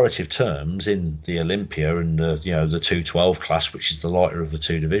comparative terms, in the Olympia and the 212 class, which is the lighter of the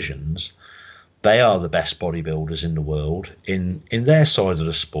two divisions, they are the best bodybuilders in the world in their side of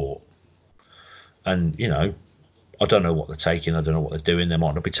the sport. And, I don't know what they're taking. I don't know what they're doing. They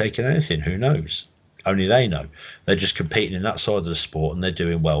might not be taking anything. Who knows? Only they know. They're just competing in that side of the sport and they're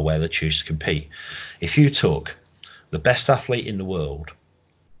doing well where they choose to compete. If you took the best athlete in the world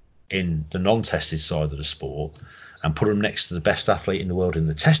in the non-tested side of the sport and put them next to the best athlete in the world in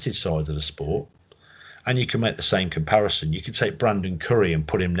the tested side of the sport, and you can make the same comparison. You could take Brandon Curry and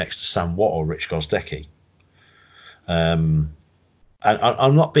put him next to Sam Watt or Rich Gosdecki. And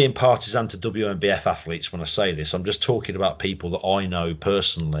I'm not being partisan to WNBF athletes when I say this. I'm just talking about people that I know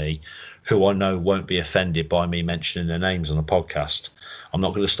personally who I know won't be offended by me mentioning their names on a podcast. I'm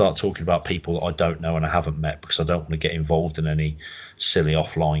not going to start talking about people that I don't know and I haven't met because I don't want to get involved in any silly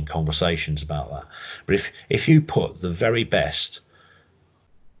offline conversations about that. But if you put the very best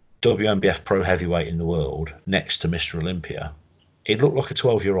WNBF pro heavyweight in the world next to Mr. Olympia, he'd look like a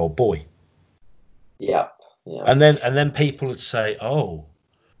 12-year-old boy. Yeah. Yeah. And then people would say, oh,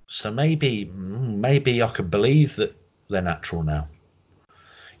 so maybe I could believe that they're natural now.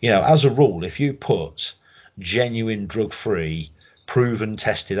 As a rule, if you put genuine drug-free, proven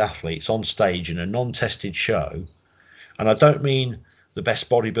tested athletes on stage in a non-tested show, and I don't mean the best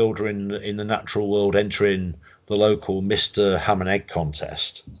bodybuilder in the natural world entering the local Mr. Ham and Egg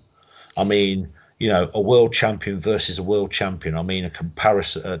contest. I mean, a world champion versus a world champion. I mean,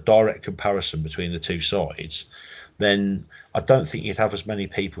 a direct comparison between the two sides. Then I don't think you'd have as many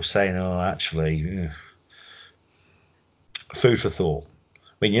people saying, "Oh, actually, food for thought."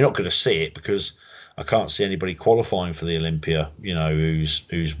 I mean, you're not going to see it because I can't see anybody qualifying for the Olympia.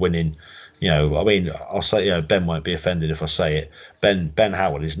 Who's winning. I mean, I'll say, Ben won't be offended if I say it. Ben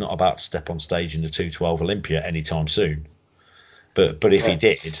Howard is not about to step on stage in the 212 Olympia anytime soon. But if he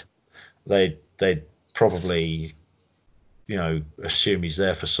did, they'd probably, assume he's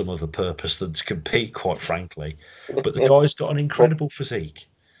there for some other purpose than to compete, quite frankly. But the guy's got an incredible physique.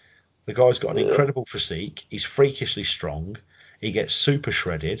 He's freakishly strong. He gets super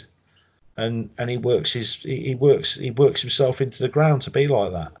shredded, and he works himself into the ground to be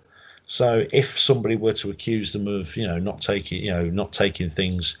like that. So if somebody were to accuse them of, not taking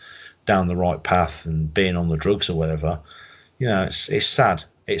things down the right path and being on the drugs or whatever, it's sad.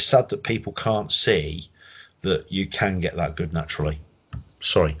 It's sad that people can't see that you can get that good naturally.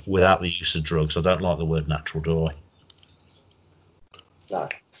 Sorry, without the use of drugs. I don't like the word natural, do I? No.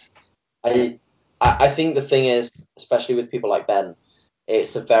 I think the thing is, especially with people like Ben,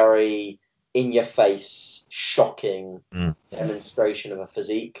 it's a very in-your-face, shocking demonstration of a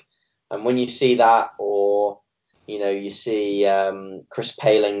physique. And when you see that, or, you see Chris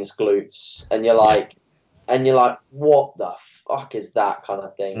Paling's glutes, and you're like, what the fuck is that kind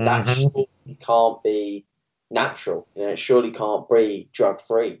of thing? That surely can't be natural. It surely can't be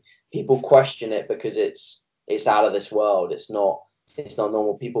drug-free. People question it because it's out of this world. It's not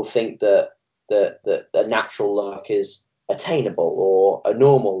normal. People think that a natural look is attainable or a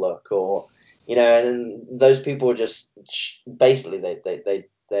normal look, or and those people are just basically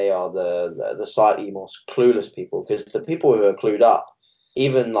they are the slightly more clueless people, because the people who are clued up,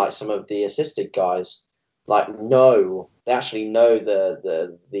 even like some of the assisted guys, they actually know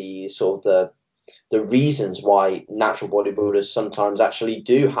the sort of the reasons why natural bodybuilders sometimes actually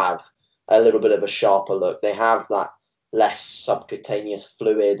do have a little bit of a sharper look. They have less subcutaneous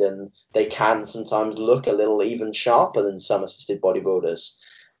fluid, and they can sometimes look a little even sharper than some assisted bodybuilders.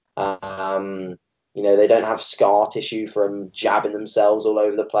 They don't have scar tissue from jabbing themselves all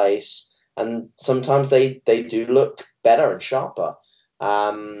over the place, and sometimes they do look better and sharper.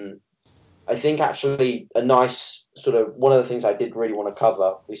 I think actually a nice sort of one of the things I did really want to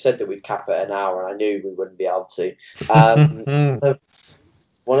cover, we said that we'd cap it an hour, and I knew we wouldn't be able to.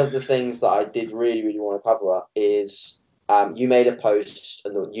 One of the things that I did really, really want to cover is you made a post,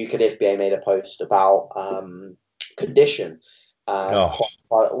 and the UKDFBA made a post about condition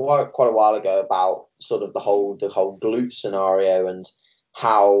quite a while ago, about sort of the whole glute scenario, and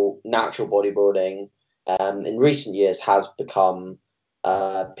how natural bodybuilding in recent years has become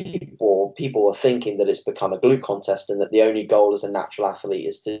people are thinking that it's become a glute contest, and that the only goal as a natural athlete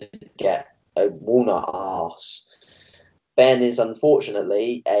is to get a walnut arse. Ben is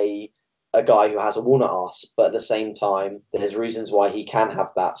unfortunately a guy who has a walnut arse, but at the same time, there's reasons why he can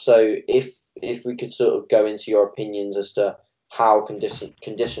have that. So if we could sort of go into your opinions as to how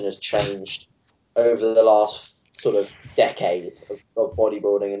condition has changed over the last sort of decade of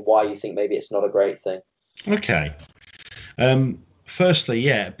bodybuilding, and why you think maybe it's not a great thing. Okay. Firstly,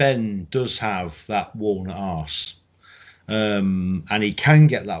 yeah, Ben does have that walnut arse, and he can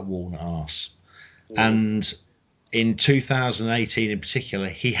get that walnut arse. And in 2018 in particular,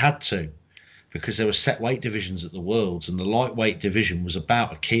 he had to, because there were set weight divisions at the Worlds, and the lightweight division was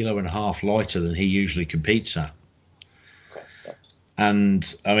about 1.5 kilos lighter than he usually competes at.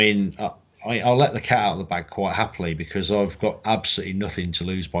 And I mean, I'll let the cat out of the bag quite happily, because I've got absolutely nothing to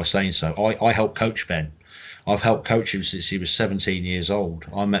lose by saying so. I helped coach Ben. I've helped coach him since he was 17 years old.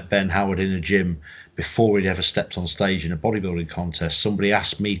 I met Ben Howard in a gym before he'd ever stepped on stage in a bodybuilding contest. Somebody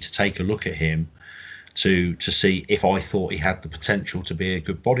asked me to take a look at him to see if I thought he had the potential to be a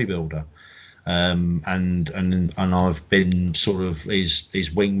good bodybuilder. And I've been sort of his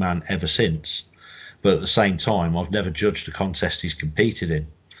wingman ever since. But at the same time, I've never judged a contest he's competed in.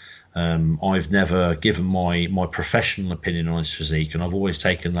 I've never given my professional opinion on his physique, and I've always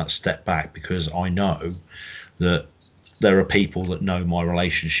taken that step back, because I know that there are people that know my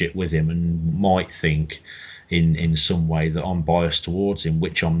relationship with him and might think in some way that I'm biased towards him,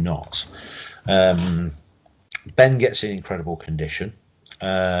 which I'm not. Ben gets in incredible condition.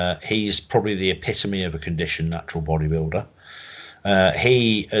 He's probably the epitome of a conditioned natural bodybuilder.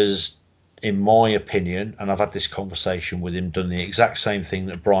 He has, in my opinion, and I've had this conversation with him, done the exact same thing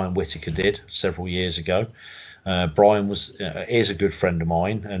that Brian Whittaker did several years ago. Brian is a good friend of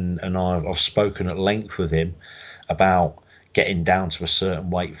mine, and I've spoken at length with him about getting down to a certain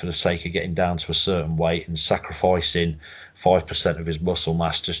weight for the sake of getting down to a certain weight, and sacrificing 5% of his muscle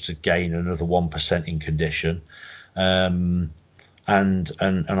mass just to gain another 1% in condition. And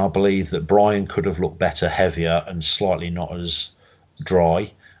I believe that Brian could have looked better, heavier, and slightly not as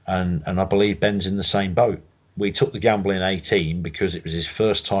dry. And I believe Ben's in the same boat. We took the gamble in 18 because it was his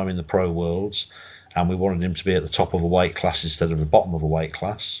first time in the Pro Worlds, and we wanted him to be at the top of a weight class instead of the bottom of a weight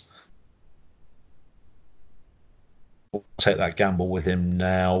class. I'll take that gamble with him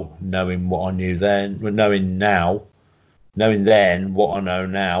now, knowing what I knew then. Knowing then what I know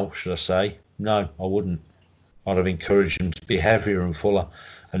now, should I say? No, I wouldn't. I'd have encouraged him to be heavier and fuller,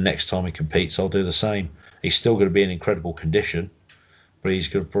 and next time he competes, I'll do the same. He's still going to be in incredible condition, but he's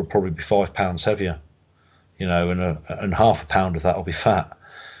going to probably be 5 pounds heavier, and half a pound of that will be fat.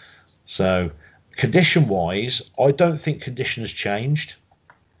 So condition-wise, I don't think condition has changed.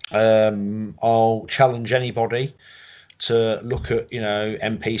 I'll challenge anybody to look at,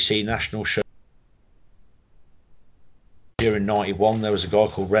 NPC national show. Here in 91, there was a guy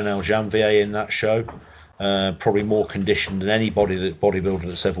called Renel Janvier in that show. Probably more conditioned than any bodybuilder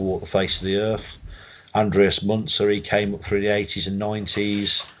that's ever walked the face of the earth. Andreas Munzer, he came up through the 80s and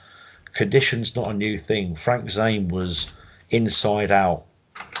 90s. Condition's not a new thing. Frank Zane was inside out,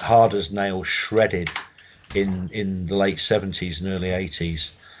 hard as nails, shredded in the late 70s and early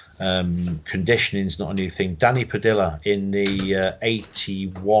 80s. Conditioning's not a new thing. Danny Padilla in the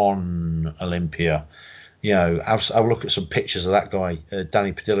 81 Olympia. I'll look at some pictures of that guy,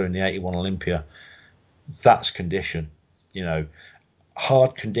 Danny Padilla in the 81 Olympia. That's condition.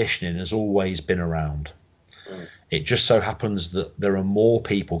 Hard conditioning has always been around. It just so happens that there are more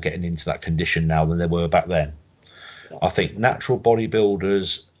people getting into that condition now than there were back then. I think natural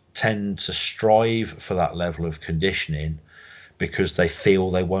bodybuilders tend to strive for that level of conditioning because they feel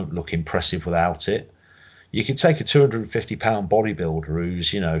they won't look impressive without it. You can take a 250-pound bodybuilder who's,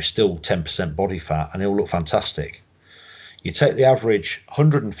 still 10% body fat, and he'll look fantastic. You take the average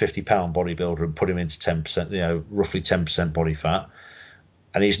 150-pound bodybuilder and put him into 10%, roughly 10% body fat,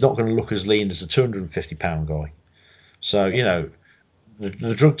 and he's not going to look as lean as a 250-pound guy. So,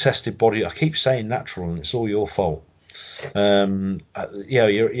 the drug tested body, I keep saying natural, and it's all your fault. Your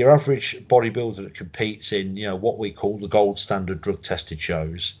average bodybuilder that competes in, what we call the gold standard drug tested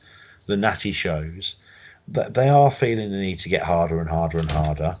shows, the Natty shows, that they are feeling the need to get harder and harder and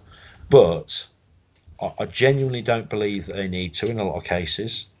harder. But I genuinely don't believe that they need to in a lot of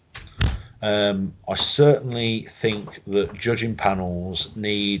cases. I certainly think that judging panels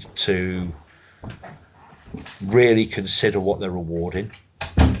need to really consider what they're rewarding,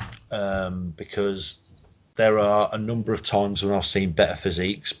 because there are a number of times when I've seen better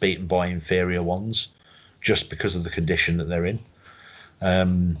physiques beaten by inferior ones just because of the condition that they're in.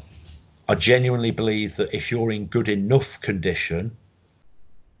 I genuinely believe that if you're in good enough condition,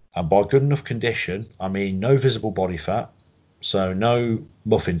 and by good enough condition, I mean no visible body fat, so no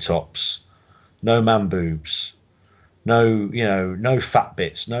muffin tops, no man boobs, no fat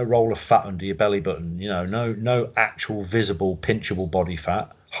bits, no roll of fat under your belly button, no actual visible pinchable body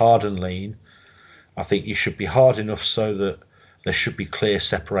fat, hard and lean. I think you should be hard enough so that there should be clear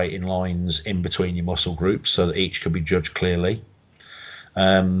separating lines in between your muscle groups so that each can be judged clearly.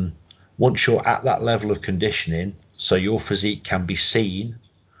 Once you're at that level of conditioning, so your physique can be seen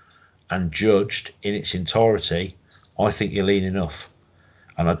and judged in its entirety, I think you're lean enough.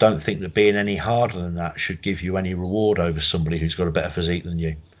 And I don't think that being any harder than that should give you any reward over somebody who's got a better physique than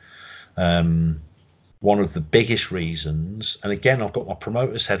you. One of the biggest reasons, and again, I've got my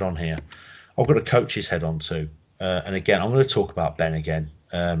promoter's head on here, I've got a coach's head on too. And again, I'm going to talk about Ben again.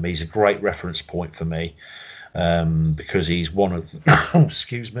 He's a great reference point for me, because he's one of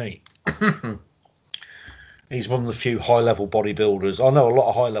excuse me. He's one of the few high-level bodybuilders. I know a lot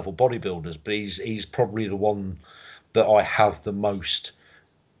of high-level bodybuilders, but he's probably the one that I have the most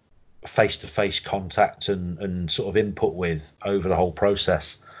face-to-face contact and sort of input with over the whole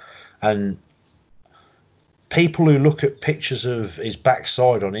process. And people who look at pictures of his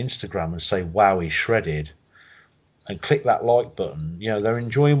backside on Instagram and say, wow, he's shredded, and click that like button, they're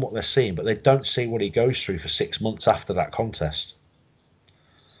enjoying what they're seeing, but they don't see what he goes through for 6 months after that contest.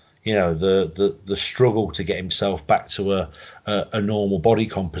 The struggle to get himself back to a normal body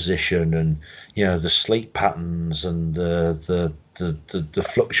composition, and the sleep patterns and the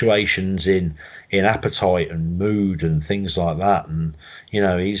fluctuations in appetite and mood and things like that. And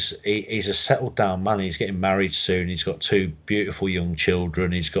he's a settled down man. He's getting married soon. He's got 2 beautiful young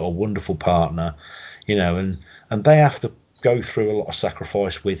children. He's got a wonderful partner. And they have to go through a lot of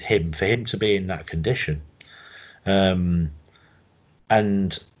sacrifice with him for him to be in that condition. And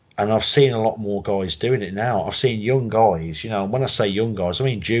I've seen a lot more guys doing it now. I've seen young guys, and when I say young guys, I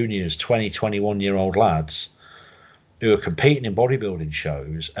mean juniors, 20, 21-year-old lads who are competing in bodybuilding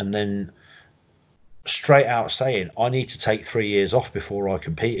shows and then straight out saying, I need to take 3 years off before I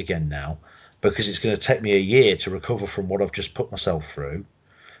compete again now, because it's going to take me a year to recover from what I've just put myself through,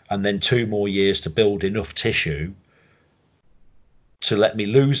 and then 2 more years to build enough tissue to let me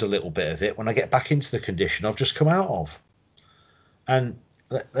lose a little bit of it when I get back into the condition I've just come out of. And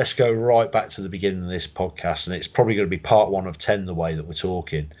let's go right back to the beginning of this podcast, and it's probably going to be part 1 of 10 the way that we're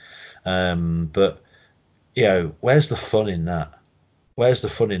talking. But where's the fun in that? Where's the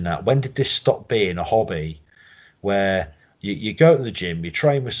fun in that? When did this stop being a hobby where you go to the gym, you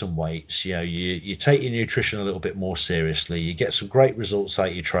train with some weights, you take your nutrition a little bit more seriously, you get some great results out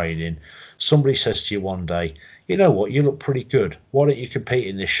of your training. Somebody says to you one day, you know what, you look pretty good. Why don't you compete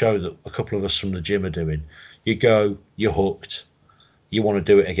in this show that a couple of us from the gym are doing? You go, you're hooked. You want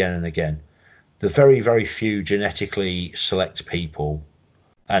to do it again and again. The very, very few genetically select people,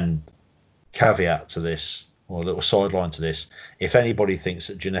 and caveat to this, or a little sideline to this, if anybody thinks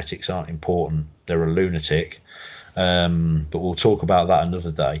that genetics aren't important, they're a lunatic. But we'll talk about that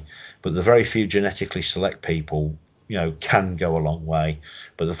another day. But the very few genetically select people, can go a long way.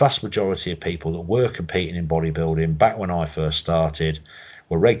 But the vast majority of people that were competing in bodybuilding back when I first started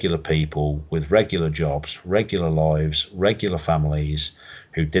were regular people with regular jobs, regular lives, regular families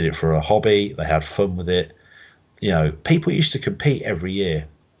who did it for a hobby. They had fun with it. People used to compete every year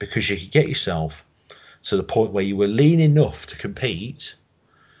because you could get yourself to the point where you were lean enough to compete.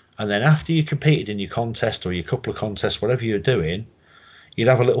 And then after you competed in your contest or your couple of contests, whatever you're doing, you'd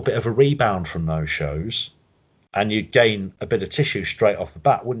have a little bit of a rebound from those shows and you'd gain a bit of tissue straight off the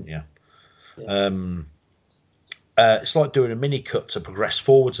bat, wouldn't you? Yeah. It's like doing a mini cut to progress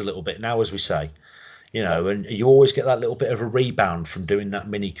forwards a little bit now, as we say, and you always get that little bit of a rebound from doing that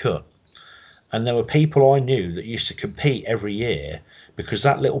mini cut. And there were people I knew that used to compete every year because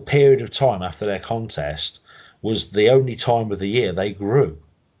that little period of time after their contest was the only time of the year they grew.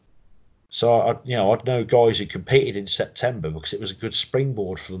 So I'd know guys who competed in September because it was a good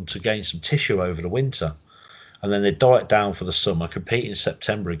springboard for them to gain some tissue over the winter. and then they diet down for the summer, compete in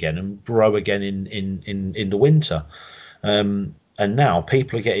September again, and grow again in the winter. And now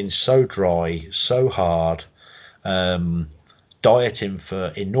people are getting so dry, so hard, dieting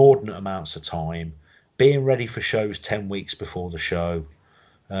for inordinate amounts of time, being ready for shows 10 weeks before the show.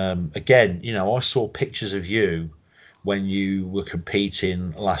 Again, I saw pictures of you when you were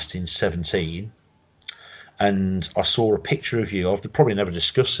competing last in 17, and I saw a picture of you. I've probably never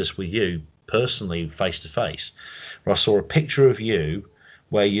discussed this with you personally face to face, but I saw a picture of you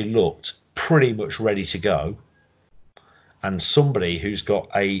where you looked pretty much ready to go, and somebody who's got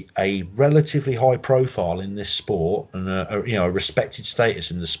a relatively high profile in this sport and a respected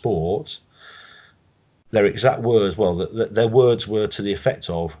status in the sport. Their exact words, their words were to the effect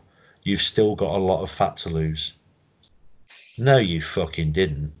of, "You've still got a lot of fat to lose." No, you fucking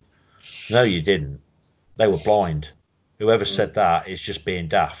didn't. No, you didn't. They were blind. Whoever said that is just being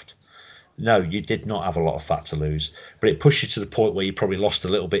daft. No, you did not have a lot of fat to lose, but it pushed you to the point where you probably lost a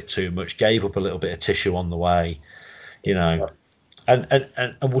little bit too much, gave up a little bit of tissue on the way, and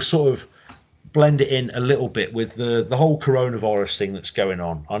we'll sort of blend it in a little bit with the whole coronavirus thing that's going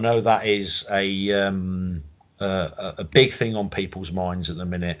on. I know that is a big thing on people's minds at the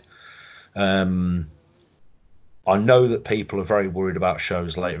minute. I know that people are very worried about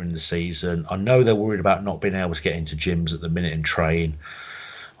shows later in the season. I know they're worried about not being able to get into gyms at the minute and train.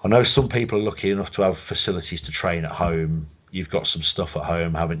 I know some people are lucky enough to have facilities to train at home. You've got some stuff at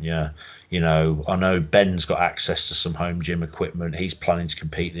home, haven't you? I know Ben's got access to some home gym equipment. He's planning to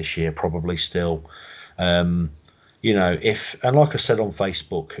compete this year, probably still. And like I said on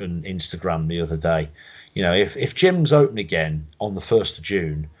Facebook and Instagram the other day, if gyms open again on the 1st of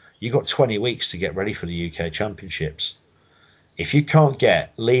June, you've got 20 weeks to get ready for the UK Championships. If you can't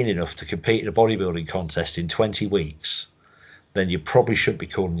get lean enough to compete in a bodybuilding contest in 20 weeks, then you probably shouldn't be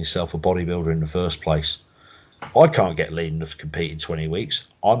calling yourself a bodybuilder in the first place. I can't get lean enough to compete in 20 weeks.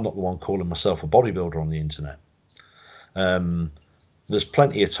 I'm not the one calling myself a bodybuilder on the internet. There's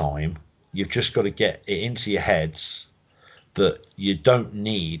plenty of time. You've just got to get it into your heads that you don't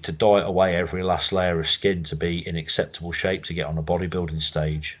need to diet away every last layer of skin to be in acceptable shape to get on a bodybuilding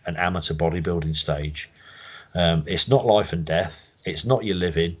stage, an amateur bodybuilding stage. It's not life and death. It's not your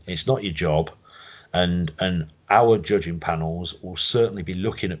living. It's not your job. And our judging panels will certainly be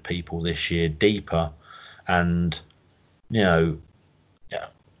looking at people this year deeper. And,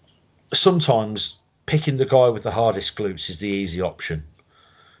 sometimes picking the guy with the hardest glutes is the easy option.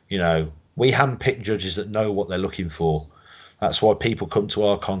 We handpick judges that know what they're looking for. That's why people come to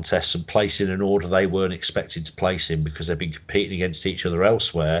our contests and place in an order they weren't expected to place in, because they've been competing against each other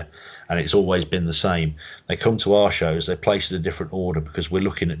elsewhere and it's always been the same. They come to our shows, they place in a different order because we're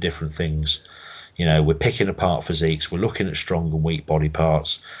looking at different things. We're picking apart physiques, we're looking at strong and weak body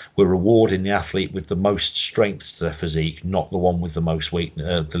parts, we're rewarding the athlete with the most strengths to their physique, not the one with the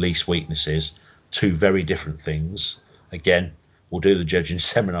least weaknesses. Two very different things. Again, we'll do the judging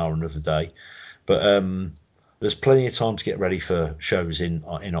seminar another day, but there's plenty of time to get ready for shows in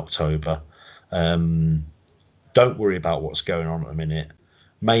October. Don't worry about what's going on at the minute.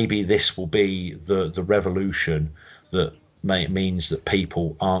 Maybe this will be the revolution that means that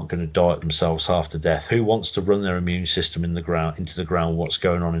people aren't going to diet themselves half to death. Who wants to run their immune system into the ground? What's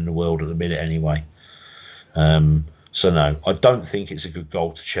going on in the world at the minute anyway? So no, I don't think it's a good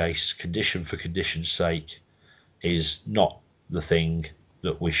goal to chase. Condition for condition's sake is not the thing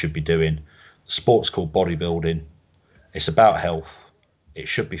that we should be doing. The sport's called bodybuilding. It's about health. It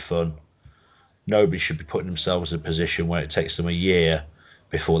should be fun. Nobody should be putting themselves in a position where it takes them a year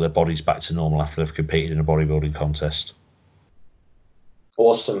before their body's back to normal after they've competed in a bodybuilding contest.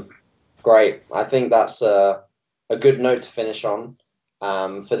 Awesome. Great. I think that's a good note to finish on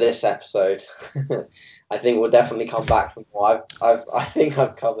for this episode. I think we'll definitely come back for more. I think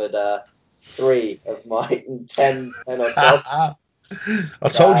I've covered 3 of my 10 or 12. I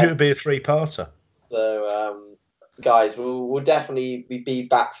told you it'd be a 3-parter. So, guys, we'll definitely be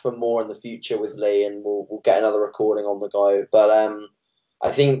back for more in the future with Lee, and we'll get another recording on the go. But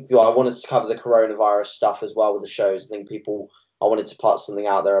I think I wanted to cover the coronavirus stuff as well with the shows. I wanted to put something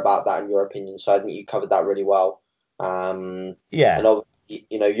out there about that in your opinion. So I think you covered that really well. Yeah. And obviously,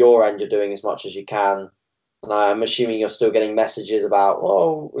 your end, you're doing as much as you can. And I'm assuming you're still getting messages about,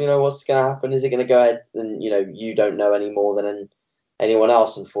 what's going to happen? Is it going to go ahead? And, you don't know any more than anyone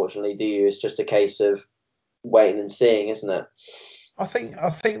else, unfortunately, do you? It's just a case of waiting and seeing, isn't it? I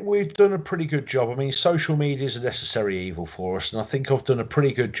think we've done a pretty good job. I mean, social media is a necessary evil for us, and I think I've done a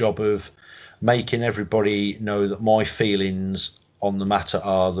pretty good job of making everybody know that my feelings on the matter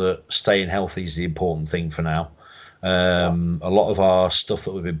are that staying healthy is the important thing for now. A lot of our stuff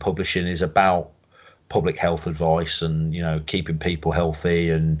that we've been publishing is about public health advice and, you know, keeping people healthy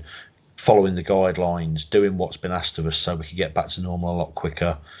and following the guidelines, doing what's been asked of us so we can get back to normal a lot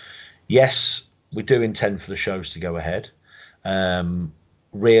quicker. Yes, we do intend for the shows to go ahead.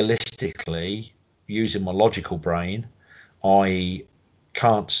 Realistically, using my logical brain, I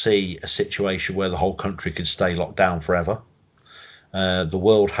can't see a situation where the whole country could stay locked down forever. The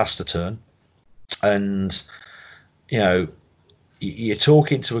world has to turn. And, you know, you're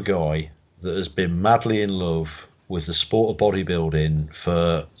talking to a guy that has been madly in love with the sport of bodybuilding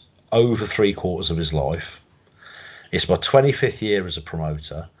for over 3/4 of his life. It's my 25th year as a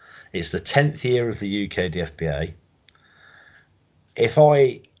promoter. It's the 10th year of the UKDFBA. If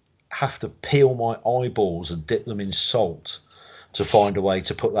I have to peel my eyeballs and dip them in salt to find a way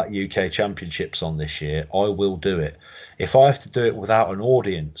to put that UK Championships on this year, I will do it. If I have to do it without an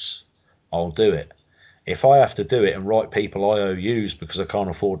audience, I'll do it. If I have to do it and write people IOUs because I can't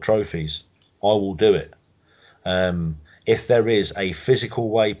afford trophies, I will do it. If there is a physical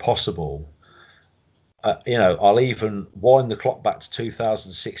way possible, you know, I'll even wind the clock back to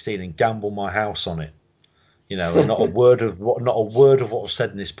 2016 and gamble my house on it. You know, and not a word of what I've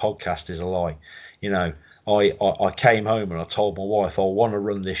said in this podcast is a lie. You know, I came home and I told my wife, I want to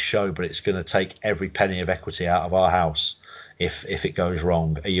run this show, but it's going to take every penny of equity out of our house if it goes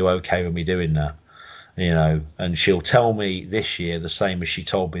wrong. Are you okay with me doing that? You know, and she'll tell me this year the same as she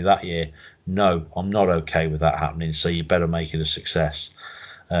told me that year. No, I'm not okay with that happening. So you better make it a success.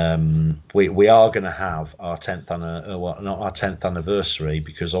 We are going to have our 10th not our 10th anniversary,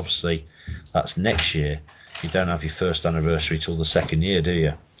 because obviously that's next year. You don't have your first anniversary till the second year, do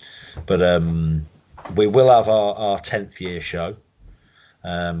you? But we will have our 10th year show.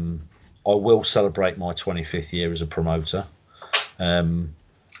 I will celebrate my 25th year as a promoter. And,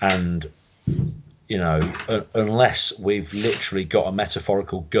 you know, unless we've literally got a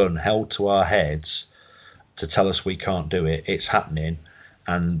metaphorical gun held to our heads to tell us we can't do it, it's happening.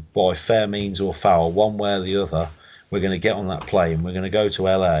 And by fair means or foul, one way or the other, we're going to get on that plane, we're going to go to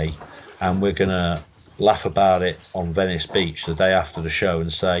LA, and we're going to laugh about it on Venice Beach the day after the show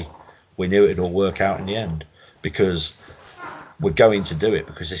and say, we knew it'd all work out in the end, because we're going to do it,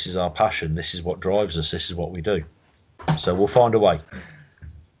 because this is our passion, this is what drives us, this is what we do. So we'll find a way.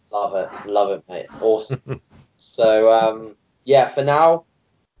 Love it, mate. Awesome. So, yeah, for now,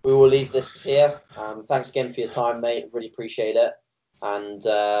 we will leave this here. Thanks again for your time, mate. Really appreciate it. And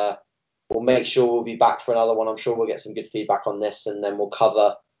we'll make sure we'll be back for another one. I'm sure we'll get some good feedback on this, and then we'll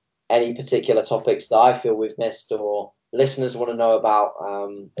cover any particular topics that I feel we've missed or listeners want to know about.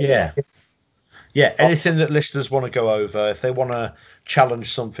 Yeah, anything that listeners want to go over, if they want to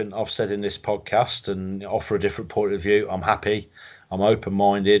challenge something I've said in this podcast and offer a different point of view, I'm happy. I'm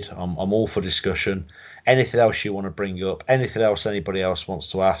open-minded. I'm all for discussion. Anything else you want to bring up, anything else anybody else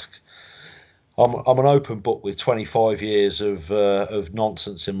wants to ask, I'm an open book with 25 years of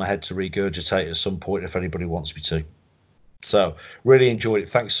nonsense in my head to regurgitate at some point if anybody wants me to. So really enjoyed it.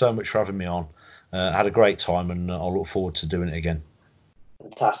 Thanks so much for having me on. Had a great time, and I'll look forward to doing it again.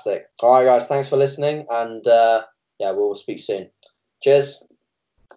 Fantastic. All right, guys. Thanks for listening, and yeah, we'll speak soon. Cheers.